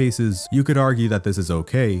these cases, you could argue that this is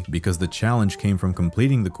okay because the challenge came from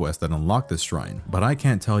completing the quest that unlocked this shrine, but I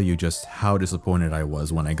can't tell you just how disappointed I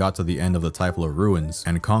was when I got to the end of the Typhlo Ruins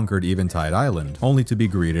and conquered Eventide Island, only to be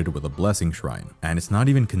greeted with a blessing shrine. And it's not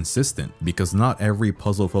even consistent, because not every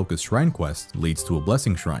puzzle-focused shrine quest leads to a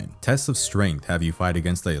blessing shrine. Tests of strength have you fight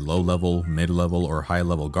against a low-level, mid-level, or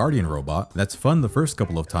high-level guardian robot. That's fun the first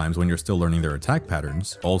couple of times when you're still learning their attack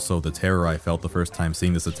patterns. Also, the terror I felt the first time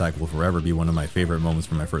seeing this attack will forever be one of my favorite moments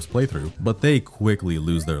from my first playthrough, but they quickly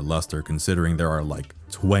lose their luster considering there are like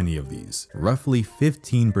 20 of these. Roughly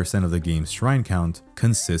 15% of the game's shrine count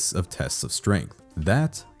consists of tests of strength.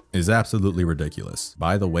 That is absolutely ridiculous.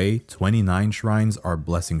 By the way, 29 shrines are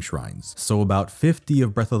blessing shrines, so about 50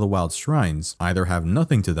 of Breath of the Wild's shrines either have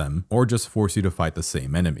nothing to them or just force you to fight the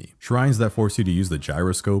same enemy. Shrines that force you to use the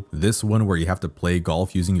gyroscope, this one where you have to play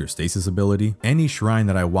golf using your stasis ability, any shrine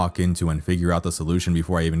that I walk into and figure out the solution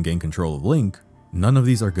before I even gain control of Link, none of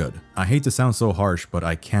these are good. I hate to sound so harsh, but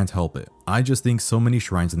I can't help it. I just think so many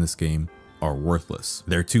shrines in this game are worthless.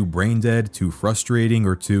 They're too brain dead, too frustrating,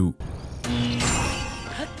 or too...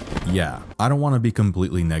 Yeah, I don't want to be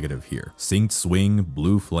completely negative here. Synced Swing,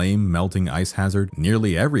 Blue Flame, Melting Ice Hazard,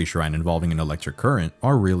 nearly every shrine involving an electric current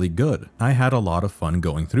are really good. I had a lot of fun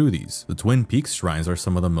going through these. The Twin Peaks shrines are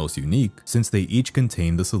some of the most unique, since they each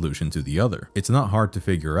contain the solution to the other. It's not hard to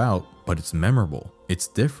figure out, but it's memorable. It's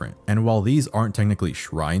different. And while these aren't technically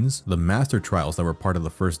shrines, the master trials that were part of the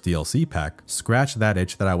first DLC pack scratch that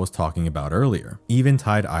itch that I was talking about earlier.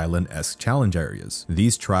 Eventide Island-esque challenge areas.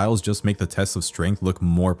 These trials just make the tests of strength look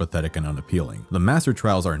more pathetic and unappealing. The master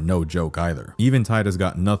trials are no joke either. Eventide has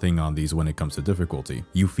got nothing on these when it comes to difficulty.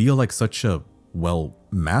 You feel like such a, well,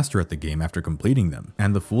 master at the game after completing them,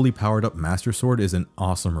 and the fully powered up master sword is an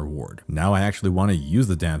awesome reward. Now I actually want to use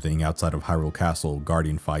the damn thing outside of Hyrule Castle,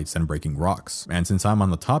 guardian fights, and breaking rocks. And since I'm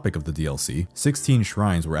on the topic of the DLC, 16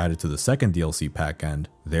 shrines were added to the second DLC pack, and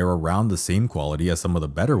they're around the same quality as some of the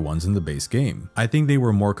better ones in the base game. I think they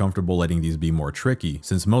were more comfortable letting these be more tricky,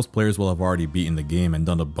 since most players will have already beaten the game and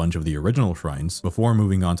done a bunch of the original shrines before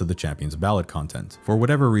moving on to the Champions Ballad content. For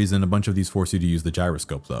whatever reason, a bunch of these force you to use the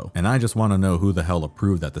gyroscope though, and I just want to know who the hell approved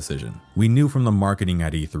that decision. We knew from the marketing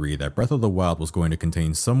at E3 that Breath of the Wild was going to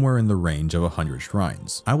contain somewhere in the range of 100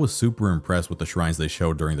 shrines. I was super impressed with the shrines they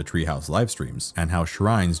showed during the Treehouse livestreams, and how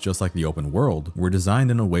shrines, just like the open world, were designed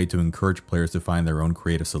in a way to encourage players to find their own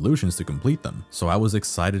creative solutions to complete them. So I was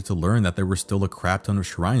excited to learn that there were still a crap ton of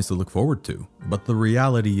shrines to look forward to. But the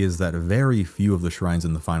reality is that very few of the shrines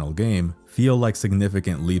in the final game feel like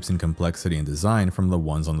significant leaps in complexity and design from the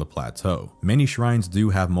ones on the plateau. Many shrines do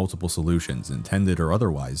have multiple solutions, intended or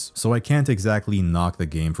otherwise, so I can't exactly knock the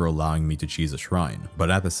game for allowing me to cheese a shrine. But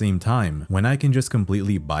at the same time, when I can just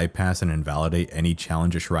completely bypass and invalidate any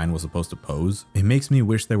challenge a shrine was supposed to pose, it makes me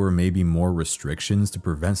wish there were maybe more restrictions to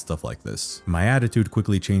prevent stuff like this. My attitude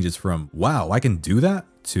quickly changes from, wow, I can do that,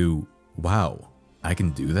 to, wow, I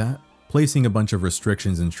can do that? Placing a bunch of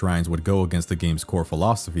restrictions in shrines would go against the game's core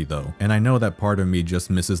philosophy though, and I know that part of me just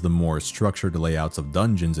misses the more structured layouts of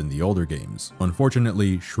dungeons in the older games.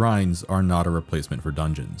 Unfortunately, shrines are not a replacement for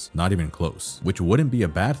dungeons, not even close, which wouldn't be a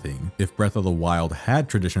bad thing if Breath of the Wild had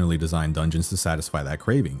traditionally designed dungeons to satisfy that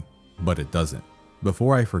craving, but it doesn't.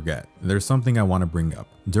 Before I forget, there's something I want to bring up.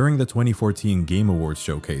 During the 2014 Game Awards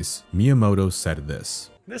showcase, Miyamoto said this.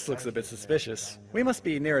 This looks a bit suspicious. We must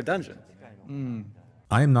be near a dungeon.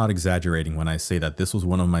 I am not exaggerating when I say that this was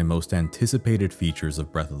one of my most anticipated features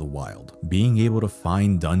of Breath of the Wild, being able to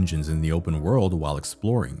find dungeons in the open world while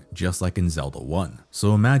exploring, just like in Zelda 1.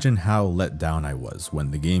 So imagine how let down I was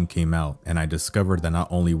when the game came out and I discovered that not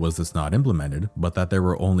only was this not implemented, but that there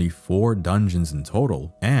were only 4 dungeons in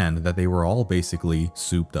total, and that they were all basically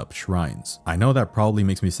souped up shrines. I know that probably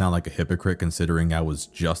makes me sound like a hypocrite considering I was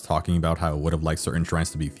just talking about how I would have liked certain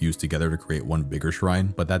shrines to be fused together to create one bigger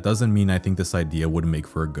shrine, but that doesn't mean I think this idea would make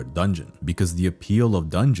for a good dungeon, because the appeal of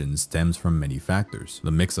dungeons stems from many factors. The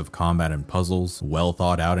mix of combat and puzzles, well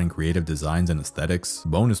thought out and creative designs and aesthetics,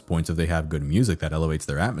 bonus points if they have good music that elevates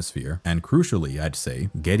their atmosphere, and crucially, I'd say,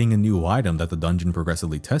 getting a new item that the dungeon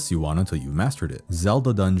progressively tests you on until you've mastered it.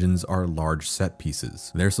 Zelda dungeons are large set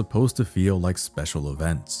pieces. They're supposed to feel like special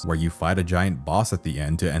events, where you fight a giant boss at the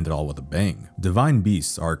end to end it all with a bang. Divine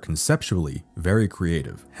beasts are conceptually very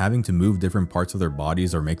creative. Having to move different parts of their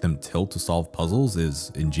bodies or make them tilt to solve puzzles is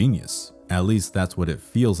ingenious. At least that's what it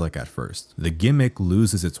feels like at first. The gimmick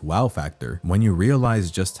loses its wow factor when you realize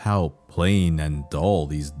just how plain and dull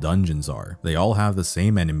these dungeons are. They all have the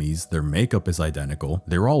same enemies, their makeup is identical,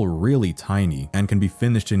 they're all really tiny, and can be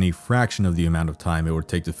finished in a fraction of the amount of time it would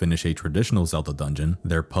take to finish a traditional Zelda dungeon.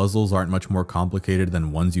 Their puzzles aren't much more complicated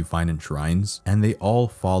than ones you find in shrines, and they all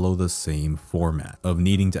follow the same format of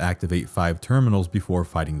needing to activate 5 terminals before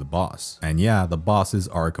fighting the boss. And yeah, the bosses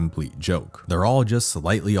are a complete joke. They're all just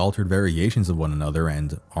slightly altered variations of one another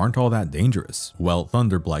and aren't all that dangerous. Well,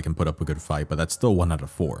 Thunderblight can put up a good fight, but that's still 1 out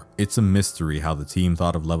of 4. It's a mystery how the team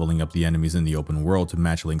thought of leveling up the enemies in the open world to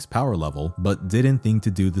match Link's power level, but didn't think to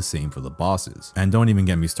do the same for the bosses. And don't even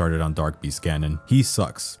get me started on Dark Beast Ganon. He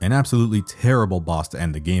sucks. An absolutely terrible boss to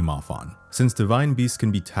end the game off on. Since Divine Beasts can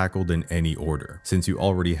be tackled in any order, since you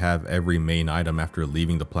already have every main item after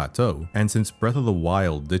leaving the plateau, and since Breath of the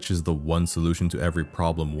Wild ditches the one solution to every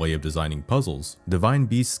problem way of designing puzzles, Divine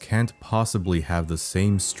Beasts can't possibly have the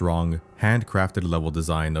same strong, handcrafted level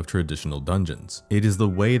design of traditional dungeons. It is the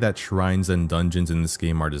way that shrines and dungeons in this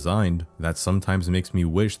game are designed that sometimes makes me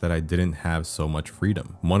wish that I didn't have so much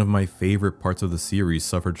freedom. One of my favorite parts of the series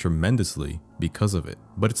suffered tremendously because of it.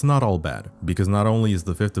 But it's not all bad, because not only is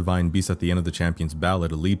the 5th Divine Beast at the end of the Champion's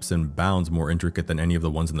Ballad leaps and bounds more intricate than any of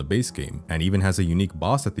the ones in the base game, and even has a unique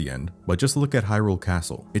boss at the end, but just look at Hyrule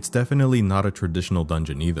Castle. It's definitely not a traditional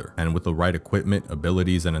dungeon either, and with the right equipment,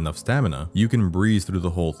 abilities, and enough stamina, you can breeze through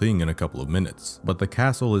the whole thing in a couple of minutes. But the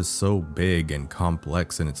castle is so big and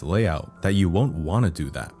complex in its layout that you won't want to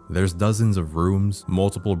do that. There's dozens of rooms,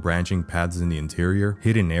 multiple branching paths in the interior,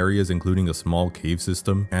 hidden areas including a small cave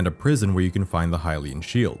system, and a prison where you can find the Hylian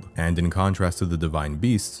shield. And in contrast to the divine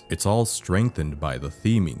beasts, it's all strengthened by the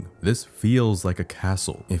theming. This feels like a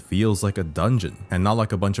castle, it feels like a dungeon, and not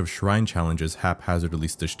like a bunch of shrine challenges haphazardly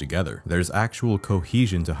stitched together. There's actual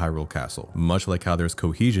cohesion to Hyrule Castle, much like how there's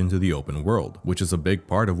cohesion to the open world, which is a big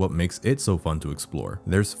part of what makes it so fun to explore.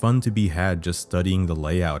 There's fun to be had just studying the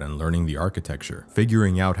layout and learning the architecture,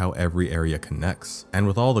 figuring out how every area connects. And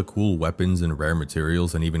with all the cool weapons and rare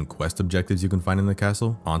materials and even quest objectives you can find in the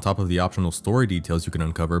castle, on top of the optional story details you can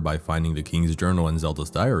uncover by finding the King's Journal and Zelda's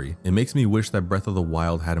Diary, it makes me wish that Breath of the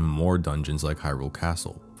Wild had more dungeons like Hyrule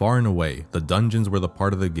Castle. Far and away, the dungeons were the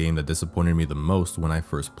part of the game that disappointed me the most when I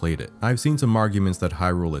first played it. I've seen some arguments that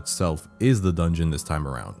Hyrule itself is the dungeon this time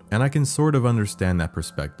around, and I can sort of understand that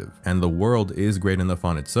perspective. And the world is great enough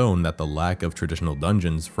on its own that the lack of traditional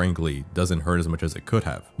dungeons, frankly, doesn't hurt as much as it could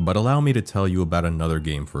have. But allow me to tell you about another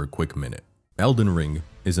game for a quick minute. Elden Ring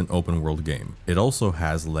is an open world game. It also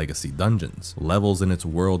has legacy dungeons, levels in its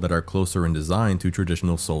world that are closer in design to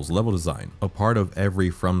traditional Souls level design, a part of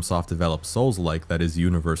every FromSoft developed Souls-like that is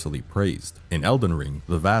universally praised. In Elden Ring,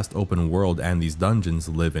 the vast open world and these dungeons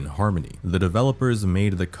live in harmony. The developers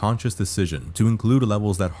made the conscious decision to include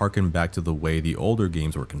levels that harken back to the way the older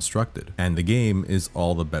games were constructed, and the game is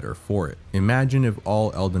all the better for it. Imagine if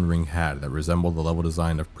all Elden Ring had that resembled the level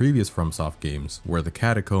design of previous FromSoft games were the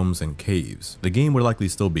catacombs and caves. The game would likely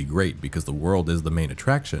still be great because the world is the main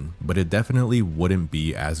attraction, but it definitely wouldn't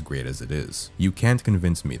be as great as it is. You can't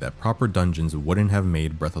convince me that proper dungeons wouldn't have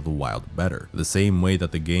made Breath of the Wild better, the same way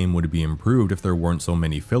that the game would be improved if there weren't so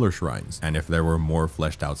many filler shrines, and if there were more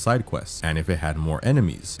fleshed out side quests, and if it had more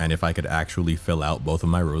enemies, and if I could actually fill out both of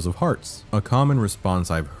my rows of hearts. A common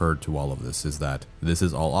response I've heard to all of this is that this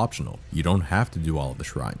is all optional. You don't have to do all of the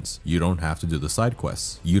shrines. You don't have to do the side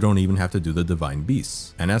quests. You don't even have to do the divine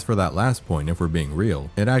beasts. And as for that last point, if we're being real,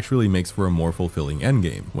 it actually makes for a more fulfilling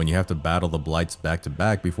endgame when you have to battle the blights back to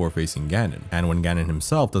back before facing Ganon, and when Ganon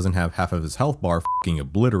himself doesn't have half of his health bar f***ing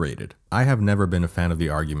obliterated. I have never been a fan of the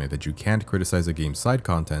argument that you can't criticize a game's side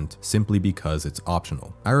content simply because it's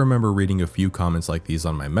optional. I remember reading a few comments like these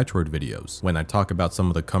on my Metroid videos when I talk about some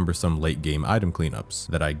of the cumbersome late game item cleanups,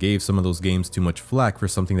 that I gave some of those games too much flack for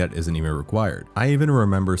something that isn't even required. I even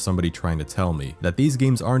remember somebody trying to tell me that these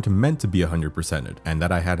games aren't meant to be 100%ed and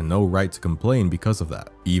that I had no right to complain because of that,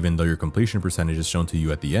 even though your completion percentage is shown to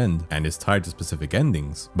you at the end and is tied to specific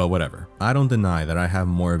endings. But whatever. I don't deny that I have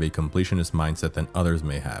more of a completionist mindset than others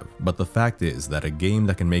may have, but the fact is that a game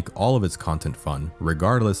that can make all of its content fun,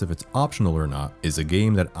 regardless if it's optional or not, is a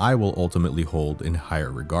game that I will ultimately hold in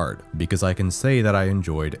higher regard, because I can say that I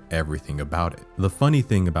enjoyed everything about it. The funny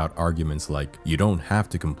thing about arguments like, you don't have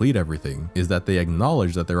to complete everything, is that they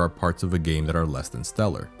acknowledge that there are parts of a game that are less than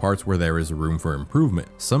stellar, parts where there is room for improvement.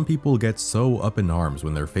 Some people get so up in arms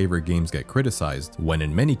when their favorite games get criticized, when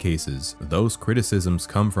in many cases, those criticisms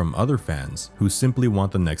come from other fans who simply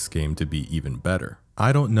want the next game to be even better.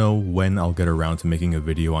 I don't know when I'll get around to making a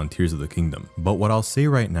video on Tears of the Kingdom, but what I'll say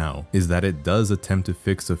right now is that it does attempt to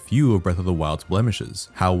fix a few of Breath of the Wild's blemishes.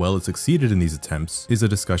 How well it succeeded in these attempts is a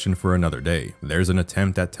discussion for another day. There's an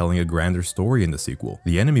attempt at telling a grander story in the sequel.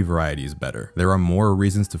 The enemy variety is better. There are more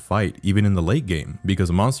reasons to fight, even in the late game,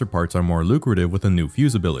 because monster parts are more lucrative with a new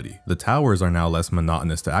fuse ability. The towers are now less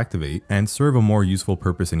monotonous to activate and serve a more useful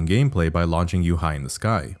purpose in gameplay by launching you high in the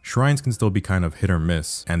sky. Shrines can still be kind of hit or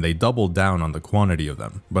miss, and they double down on the quantity of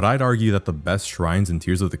them, but I'd argue that the best shrines in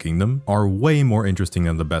Tears of the Kingdom are way more interesting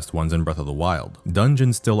than the best ones in Breath of the Wild.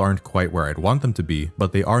 Dungeons still aren't quite where I'd want them to be,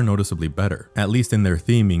 but they are noticeably better, at least in their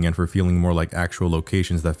theming and for feeling more like actual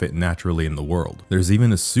locations that fit naturally in the world. There's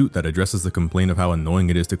even a suit that addresses the complaint of how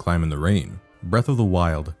annoying it is to climb in the rain. Breath of the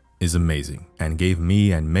Wild is amazing and gave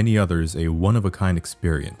me and many others a one-of-a-kind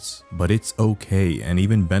experience, but it's okay and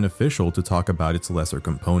even beneficial to talk about its lesser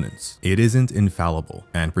components. It isn't infallible,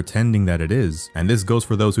 and pretending that it is, and this goes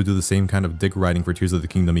for those who do the same kind of dick riding for Tears of the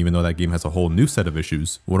Kingdom even though that game has a whole new set of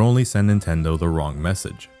issues, would only send Nintendo the wrong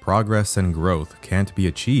message. Progress and growth can't be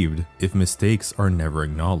achieved if mistakes are never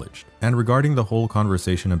acknowledged. And regarding the whole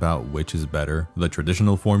conversation about which is better, the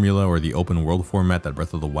traditional formula or the open world format that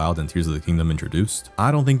Breath of the Wild and Tears of the Kingdom introduced,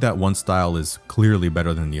 I don't think that one style is clearly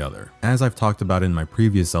better than the other. As I've talked about in my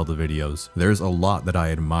previous Zelda videos, there's a lot that I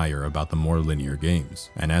admire about the more linear games.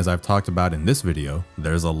 And as I've talked about in this video,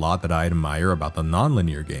 there's a lot that I admire about the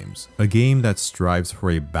non-linear games. A game that strives for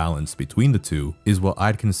a balance between the two is what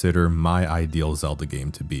I'd consider my ideal Zelda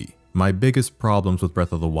game to be. My biggest problems with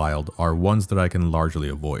Breath of the Wild are ones that I can largely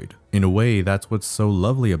avoid. In a way, that's what's so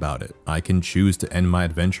lovely about it. I can choose to end my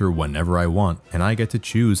adventure whenever I want, and I get to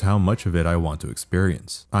choose how much of it I want to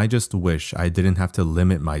experience. I just wish I didn't have to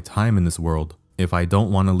limit my time in this world if I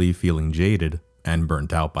don't want to leave feeling jaded and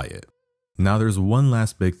burnt out by it. Now there's one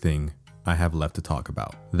last big thing I have left to talk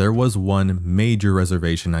about. There was one major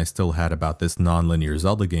reservation I still had about this non-linear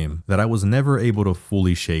Zelda game that I was never able to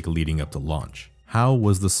fully shake leading up to launch. How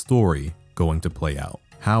was the story going to play out?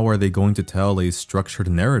 How are they going to tell a structured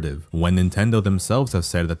narrative when Nintendo themselves have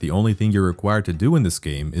said that the only thing you're required to do in this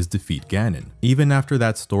game is defeat Ganon? Even after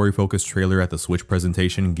that story-focused trailer at the Switch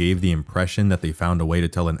presentation gave the impression that they found a way to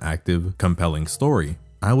tell an active, compelling story,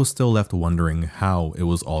 I was still left wondering how it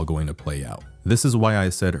was all going to play out. This is why I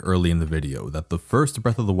said early in the video that the first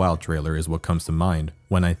Breath of the Wild trailer is what comes to mind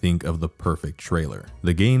when I think of the perfect trailer.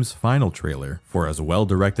 The game's final trailer, for as well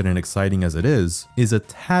directed and exciting as it is a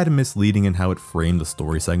tad misleading in how it framed the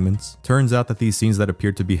story segments. Turns out that these scenes that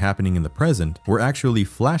appeared to be happening in the present were actually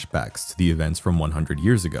flashbacks to the events from 100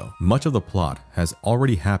 years ago. Much of the plot has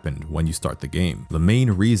already happened when you start the game. The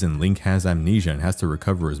main reason Link has amnesia and has to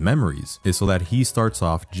recover his memories is so that he starts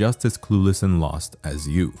off just as clueless and lost as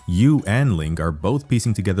you. You and Link are both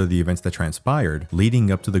piecing together the events that transpired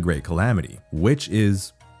leading up to the Great Calamity, which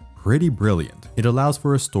is pretty brilliant. It allows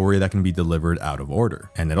for a story that can be delivered out of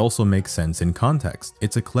order, and it also makes sense in context.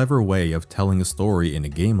 It's a clever way of telling a story in a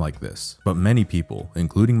game like this. But many people,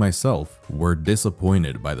 including myself, were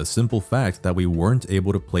disappointed by the simple fact that we weren't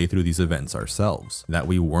able to play through these events ourselves, that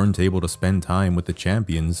we weren't able to spend time with the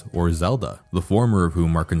champions or Zelda, the former of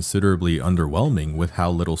whom are considerably underwhelming with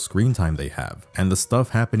how little screen time they have, and the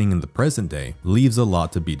stuff happening in the present day leaves a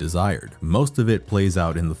lot to be desired. Most of it plays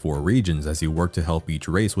out in the 4 regions as you work to help each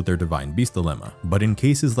race with their Divine Beast dilemma, but in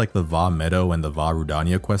cases like the Va Meadow and the Va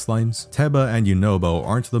Rudania questlines, Teba and Yunobo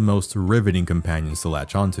aren't the most riveting companions to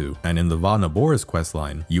latch onto, and in the Va Naboris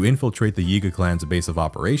questline, you infiltrate the Yiga clan's base of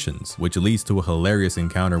operations, which leads to a hilarious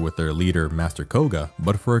encounter with their leader, Master Koga,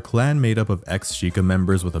 but for a clan made up of ex-Sheikah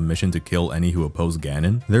members with a mission to kill any who oppose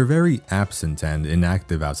Ganon, they're very absent and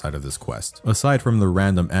inactive outside of this quest. Aside from the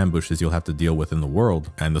random ambushes you'll have to deal with in the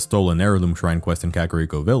world, and the Stolen Heirloom Shrine quest in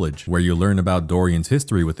Kakariko Village, where you learn about Dorian's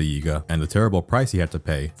history with the Yiga and the terrible price he had to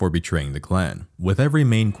pay for betraying the clan. With every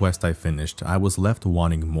main quest I finished, I was left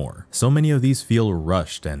wanting more. So many of these feel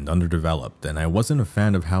rushed and underdeveloped, and I wasn't a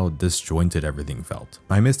fan of how disjointed everything felt.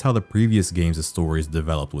 I missed how the previous games' stories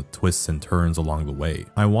developed with twists and turns along the way.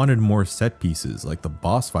 I wanted more set pieces like the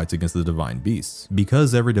boss fights against the Divine Beasts.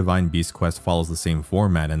 Because every Divine Beast quest follows the same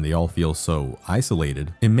format and they all feel so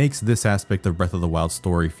isolated, it makes this aspect of Breath of the Wild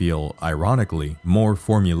story feel, ironically, more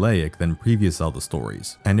formulaic than previous Zelda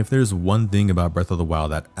stories. And if there's one thing about Breath of the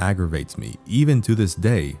Wild that aggravates me, even to this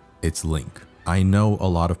day, it's Link. I know a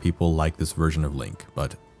lot of people like this version of Link,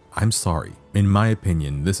 but I'm sorry. In my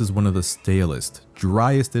opinion, this is one of the stalest,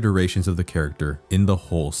 driest iterations of the character in the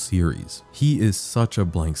whole series. He is such a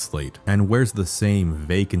blank slate and wears the same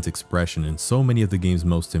vacant expression in so many of the game's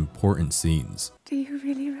most important scenes. Do you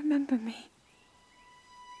really remember me?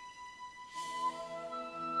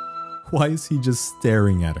 Why is he just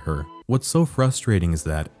staring at her? What's so frustrating is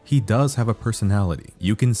that he does have a personality.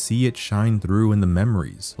 You can see it shine through in the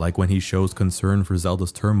memories, like when he shows concern for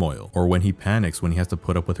Zelda's turmoil, or when he panics when he has to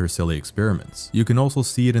put up with her silly experiments. You can also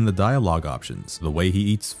see it in the dialogue options, the way he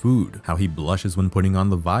eats food, how he blushes when putting on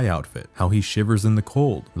the Vi outfit, how he shivers in the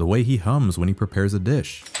cold, the way he hums when he prepares a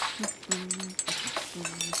dish.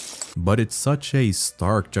 But it's such a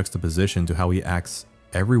stark juxtaposition to how he acts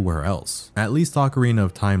everywhere else. At least Ocarina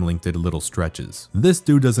of Time Link did little stretches. This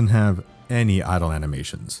dude doesn't have any idle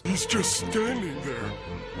animations. He's just standing there,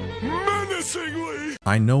 menacingly!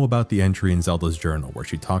 I know about the entry in Zelda's journal where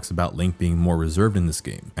she talks about Link being more reserved in this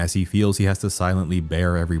game, as he feels he has to silently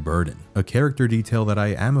bear every burden. A character detail that I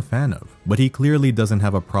am a fan of, but he clearly doesn't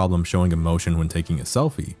have a problem showing emotion when taking a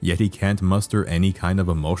selfie, yet he can't muster any kind of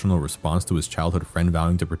emotional response to his childhood friend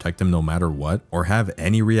vowing to protect him no matter what, or have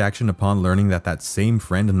any reaction upon learning that that same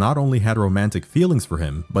friend not only had romantic feelings for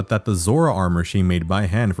him, but that the Zora armor she made by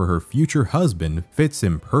hand for her future husband fits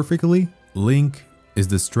him perfectly. Link is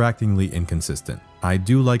distractingly inconsistent. I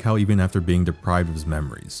do like how even after being deprived of his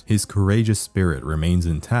memories, his courageous spirit remains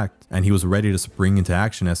intact, and he was ready to spring into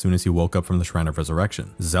action as soon as he woke up from the Shrine of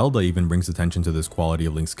Resurrection. Zelda even brings attention to this quality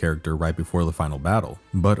of Link's character right before the final battle.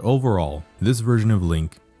 But overall, this version of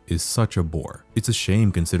Link is such a bore. It's a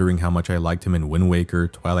shame considering how much I liked him in Wind Waker,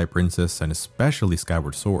 Twilight Princess, and especially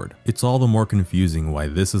Skyward Sword. It's all the more confusing why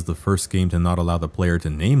this is the first game to not allow the player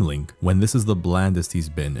to name Link when this is the blandest he's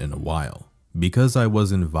been in a while. Because I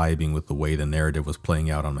wasn't vibing with the way the narrative was playing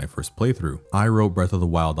out on my first playthrough, I wrote Breath of the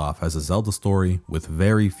Wild off as a Zelda story with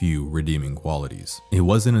very few redeeming qualities. It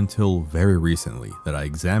wasn't until very recently that I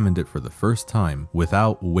examined it for the first time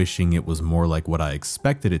without wishing it was more like what I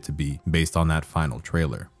expected it to be based on that final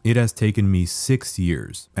trailer. It has taken me 6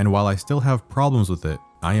 years, and while I still have problems with it,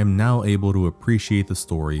 I am now able to appreciate the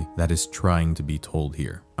story that is trying to be told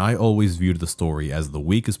here. I always viewed the story as the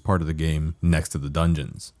weakest part of the game next to the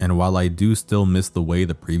dungeons, and while I do still miss the way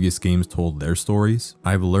the previous games told their stories,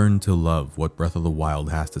 I've learned to love what Breath of the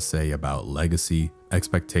Wild has to say about legacy,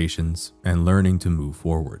 expectations, and learning to move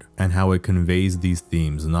forward, and how it conveys these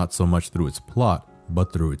themes not so much through its plot,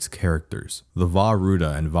 but through its characters. The Vah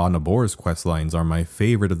Ruta and Vah Nabor's questlines are my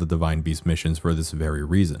favorite of the Divine Beast missions for this very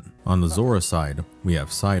reason. On the Zora side, we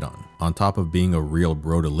have Sidon. On top of being a real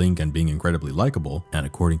bro to Link and being incredibly likable, and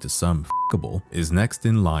according to some f***able, is next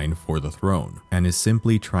in line for the throne, and is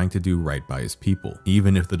simply trying to do right by his people,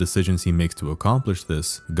 even if the decisions he makes to accomplish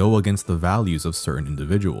this go against the values of certain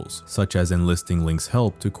individuals, such as enlisting Link's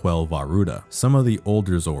help to quell Vah Ruta. Some of the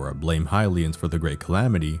older Zora blame Hylians for the Great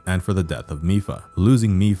Calamity and for the death of Mipha.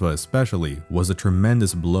 Losing Mipha especially was a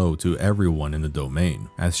tremendous blow to everyone in the domain,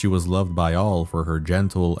 as she was loved by all for her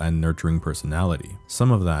gentle and nurturing personality.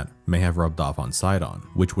 Some of that may have rubbed off on Sidon,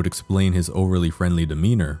 which would explain his overly friendly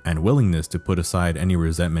demeanor and willingness to put aside any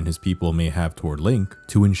resentment his people may have toward Link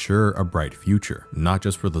to ensure a bright future, not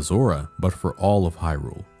just for the Zora, but for all of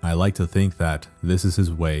Hyrule. I like to think that this is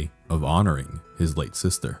his way of honoring his late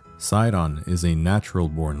sister. Sidon is a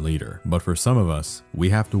natural-born leader, but for some of us,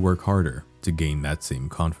 we have to work harder to gain that same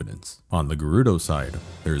confidence. On the Gerudo side,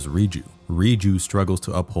 there's Riju. Riju struggles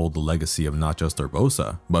to uphold the legacy of not just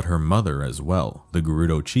Urbosa, but her mother as well, the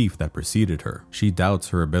Gerudo chief that preceded her. She doubts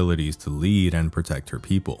her abilities to lead and protect her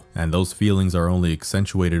people, and those feelings are only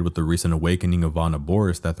accentuated with the recent awakening of Vah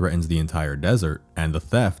Naboris that threatens the entire desert, and the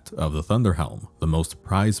theft of the Thunder Helm, the most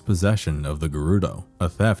prized possession of the Gerudo, a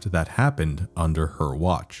theft that happened under her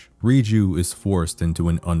watch. Riju is forced into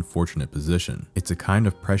an unfortunate position. It's a kind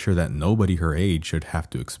of pressure that nobody her age should have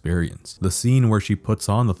to experience. The scene where she puts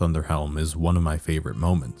on the Thunder Helm is one of my favorite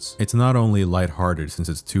moments. It's not only lighthearted since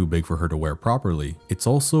it's too big for her to wear properly, it's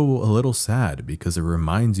also a little sad because it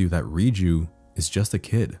reminds you that Riju is just a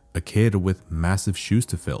kid with massive shoes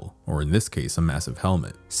to fill, or in this case, a massive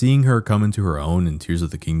helmet. Seeing her come into her own in Tears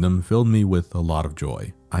of the Kingdom filled me with a lot of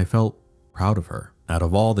joy. I felt proud of her. Out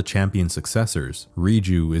of all the champion successors,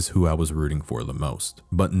 Riju is who I was rooting for the most.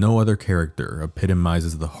 But no other character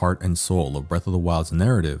epitomizes the heart and soul of Breath of the Wild's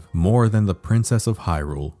narrative more than the Princess of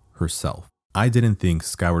Hyrule herself. I didn't think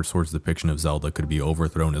Skyward Sword's depiction of Zelda could be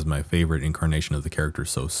overthrown as my favorite incarnation of the character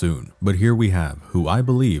so soon. But here we have who I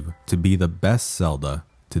believe to be the best Zelda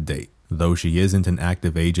to date. Though she isn't an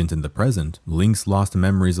active agent in the present, Link's lost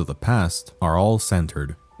memories of the past are all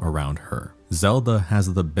centered around her. Zelda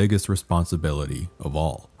has the biggest responsibility of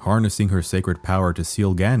all, harnessing her sacred power to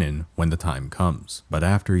seal Ganon when the time comes. But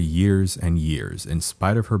after years and years, in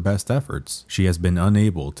spite of her best efforts, she has been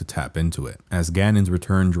unable to tap into it. As Ganon's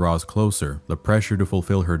return draws closer, the pressure to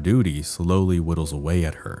fulfill her duty slowly whittles away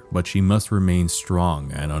at her. But she must remain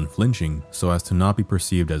strong and unflinching so as to not be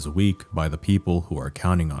perceived as weak by the people who are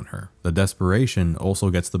counting on her. The desperation also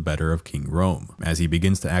gets the better of King Rome, as he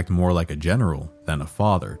begins to act more like a general than a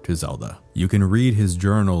father to Zelda. You can read his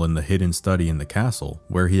journal in the hidden study in the castle,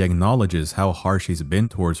 where he acknowledges how harsh he's been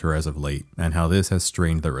towards her as of late, and how this has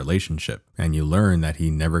strained their relationship, and you learn that he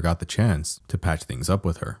never got the chance to patch things up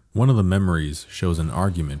with her. One of the memories shows an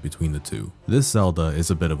argument between the two. This Zelda is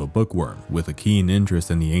a bit of a bookworm, with a keen interest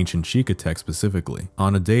in the ancient Sheikah text specifically.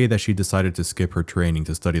 On a day that she decided to skip her training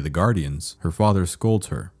to study the Guardians, her father scolds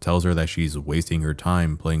her, tells her that she's wasting her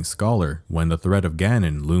time playing scholar when the threat of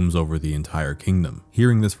Ganon looms over the entire kingdom.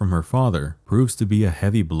 Hearing this from her father proves to be a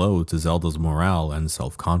heavy blow to Zelda's morale and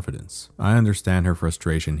self-confidence. I understand her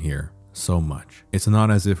frustration here so much. It's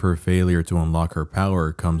not as if her failure to unlock her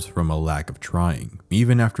power comes from a lack of trying.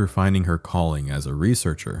 Even after finding her calling as a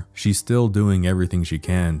researcher, she's still doing everything she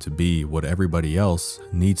can to be what everybody else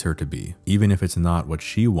needs her to be, even if it's not what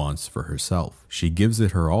she wants for herself. She gives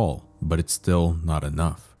it her all, but it's still not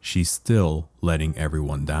enough. She's still letting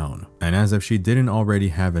everyone down. And as if she didn't already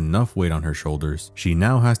have enough weight on her shoulders, she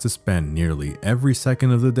now has to spend nearly every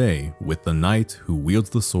second of the day with the knight who wields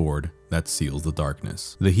the sword that seals the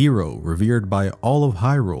darkness. The hero revered by all of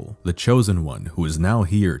Hyrule, the chosen one who is now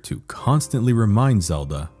here to constantly remind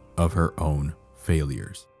Zelda of her own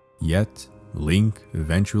failures. Yet, Link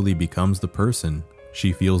eventually becomes the person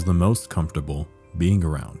she feels the most comfortable being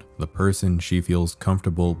around, the person she feels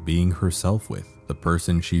comfortable being herself with, the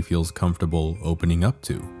person she feels comfortable opening up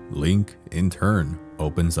to. Link, in turn,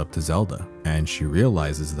 opens up to Zelda, and she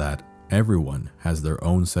realizes that everyone has their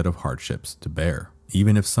own set of hardships to bear,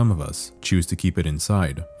 even if some of us choose to keep it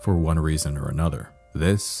inside for one reason or another.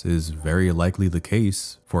 This is very likely the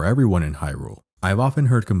case for everyone in Hyrule. I've often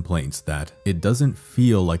heard complaints that it doesn't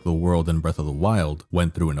feel like the world in Breath of the Wild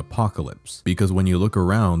went through an apocalypse, because when you look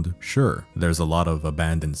around, sure, there's a lot of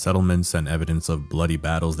abandoned settlements and evidence of bloody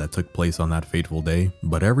battles that took place on that fateful day,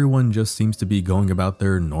 but everyone just seems to be going about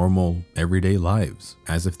their normal, everyday lives,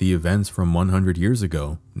 as if the events from 100 years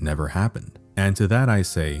ago never happened. And to that I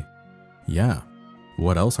say, yeah,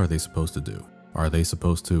 what else are they supposed to do? Are they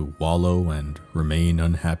supposed to wallow and remain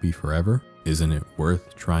unhappy forever? Isn't it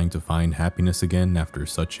worth trying to find happiness again after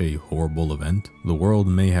such a horrible event? The world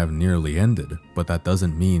may have nearly ended, but that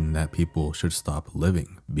doesn't mean that people should stop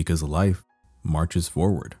living, because life marches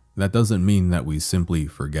forward. That doesn't mean that we simply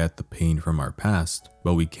forget the pain from our past,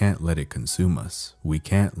 but we can't let it consume us. We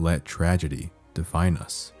can't let tragedy define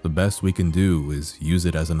us. The best we can do is use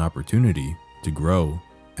it as an opportunity to grow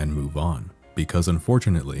and move on, because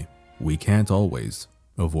unfortunately, we can't always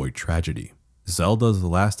avoid tragedy. Zelda's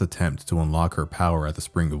last attempt to unlock her power at the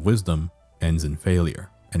Spring of Wisdom ends in failure,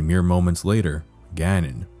 and mere moments later,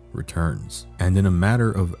 Ganon returns. And in a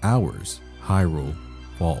matter of hours, Hyrule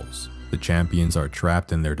falls. The champions are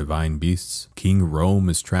trapped in their divine beasts, King Rome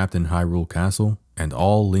is trapped in Hyrule Castle, and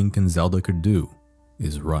all Link and Zelda could do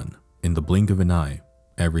is run. In the blink of an eye,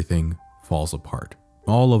 everything falls apart.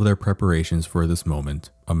 All of their preparations for this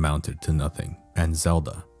moment amounted to nothing, and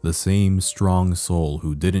Zelda, the same strong soul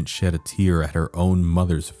who didn't shed a tear at her own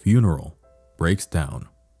mother's funeral, breaks down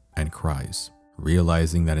and cries,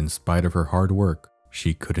 realizing that in spite of her hard work,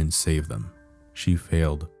 she couldn't save them. She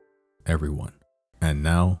failed everyone. And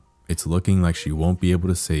now, it's looking like she won't be able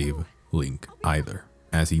to save Link either.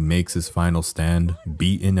 As he makes his final stand,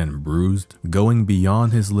 beaten and bruised, going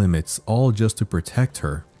beyond his limits all just to protect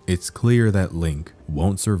her, it's clear that Link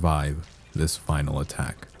won't survive this final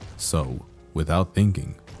attack. So, without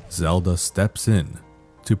thinking, Zelda steps in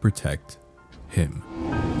to protect him.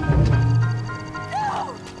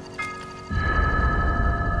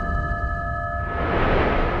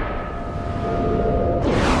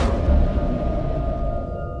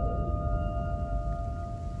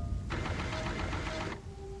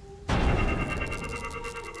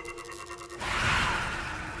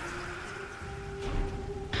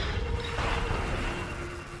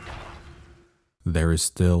 There is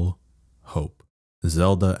still hope.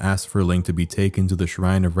 Zelda asks for Link to be taken to the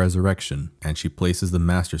Shrine of Resurrection, and she places the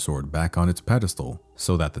Master Sword back on its pedestal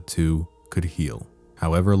so that the two could heal.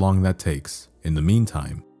 However long that takes, in the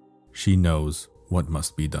meantime, she knows what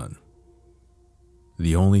must be done.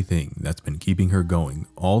 The only thing that's been keeping her going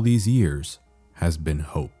all these years has been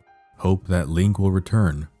hope. Hope that Link will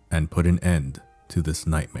return and put an end to this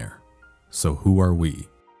nightmare. So who are we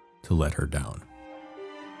to let her down?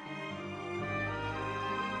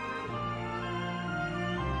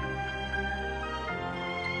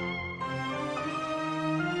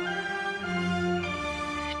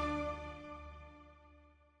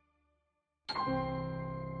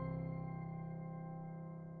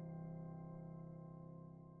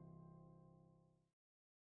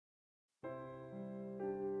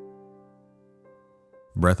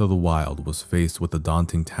 Breath of the Wild was faced with the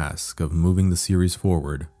daunting task of moving the series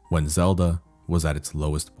forward when Zelda was at its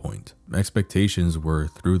lowest point. Expectations were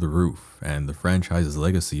through the roof, and the franchise's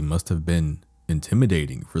legacy must have been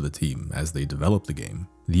intimidating for the team as they developed the game.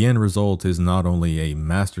 The end result is not only a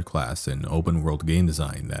masterclass in open-world game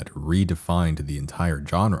design that redefined the entire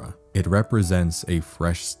genre, it represents a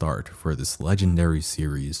fresh start for this legendary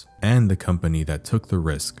series and the company that took the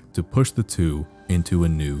risk to push the two into a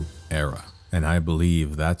new era. And I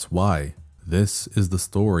believe that's why this is the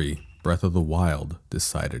story Breath of the Wild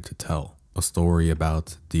decided to tell. A story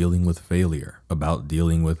about dealing with failure, about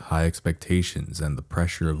dealing with high expectations and the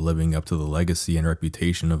pressure of living up to the legacy and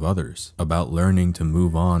reputation of others, about learning to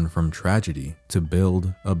move on from tragedy to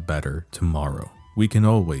build a better tomorrow. We can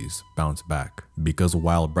always bounce back, because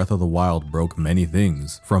while Breath of the Wild broke many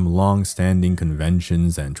things, from long-standing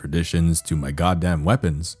conventions and traditions to my goddamn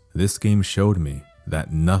weapons, this game showed me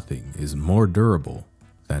that nothing is more durable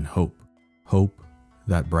than hope. Hope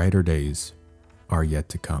that brighter days are yet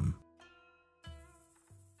to come.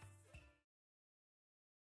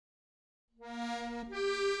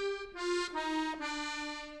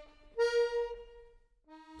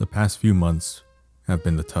 The past few months have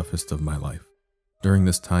been the toughest of my life. During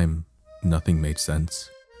this time, nothing made sense.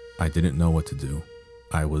 I didn't know what to do.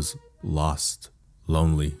 I was lost,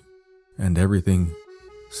 lonely, and everything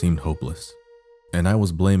seemed hopeless. And I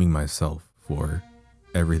was blaming myself for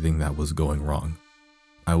everything that was going wrong.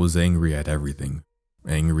 I was angry at everything,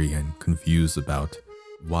 angry and confused about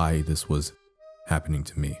why this was happening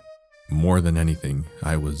to me. More than anything,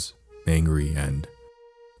 I was angry and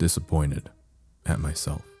disappointed at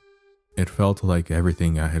myself. It felt like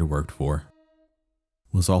everything I had worked for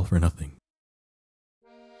was all for nothing.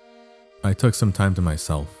 I took some time to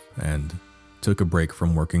myself and took a break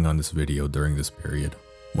from working on this video during this period.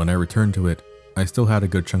 When I returned to it, I still had a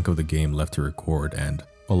good chunk of the game left to record and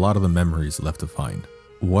a lot of the memories left to find.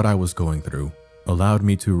 What I was going through allowed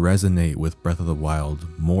me to resonate with Breath of the Wild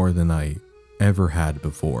more than I ever had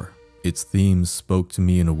before. Its themes spoke to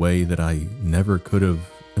me in a way that I never could have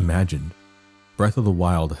imagined. Breath of the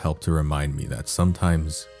Wild helped to remind me that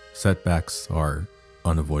sometimes setbacks are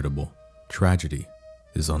unavoidable. Tragedy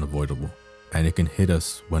is unavoidable, and it can hit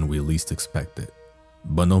us when we least expect it.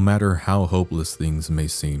 But no matter how hopeless things may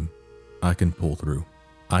seem, I can pull through.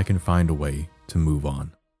 I can find a way to move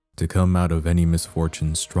on, to come out of any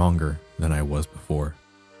misfortune stronger than I was before.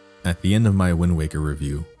 At the end of my Wind Waker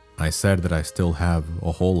review, I said that I still have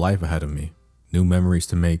a whole life ahead of me, new memories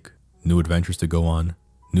to make, new adventures to go on,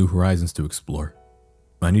 new horizons to explore.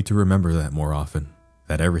 I need to remember that more often,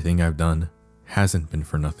 that everything I've done hasn't been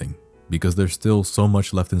for nothing, because there's still so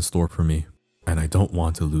much left in store for me, and I don't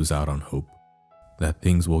want to lose out on hope that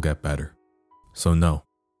things will get better. So no,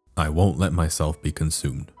 I won't let myself be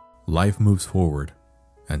consumed. Life moves forward,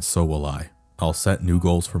 and so will I. I'll set new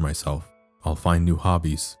goals for myself. I'll find new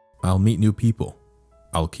hobbies. I'll meet new people.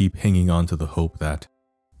 I'll keep hanging on to the hope that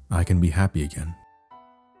I can be happy again.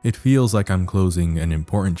 It feels like I'm closing an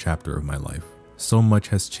important chapter of my life. So much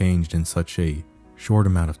has changed in such a short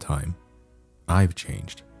amount of time. I've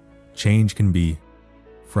changed. Change can be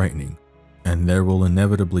frightening, and there will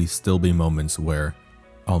inevitably still be moments where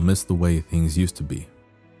I'll miss the way things used to be.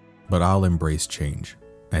 But I'll embrace change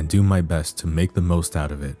and do my best to make the most out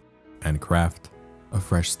of it and craft a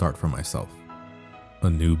fresh start for myself. A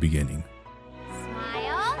new beginning.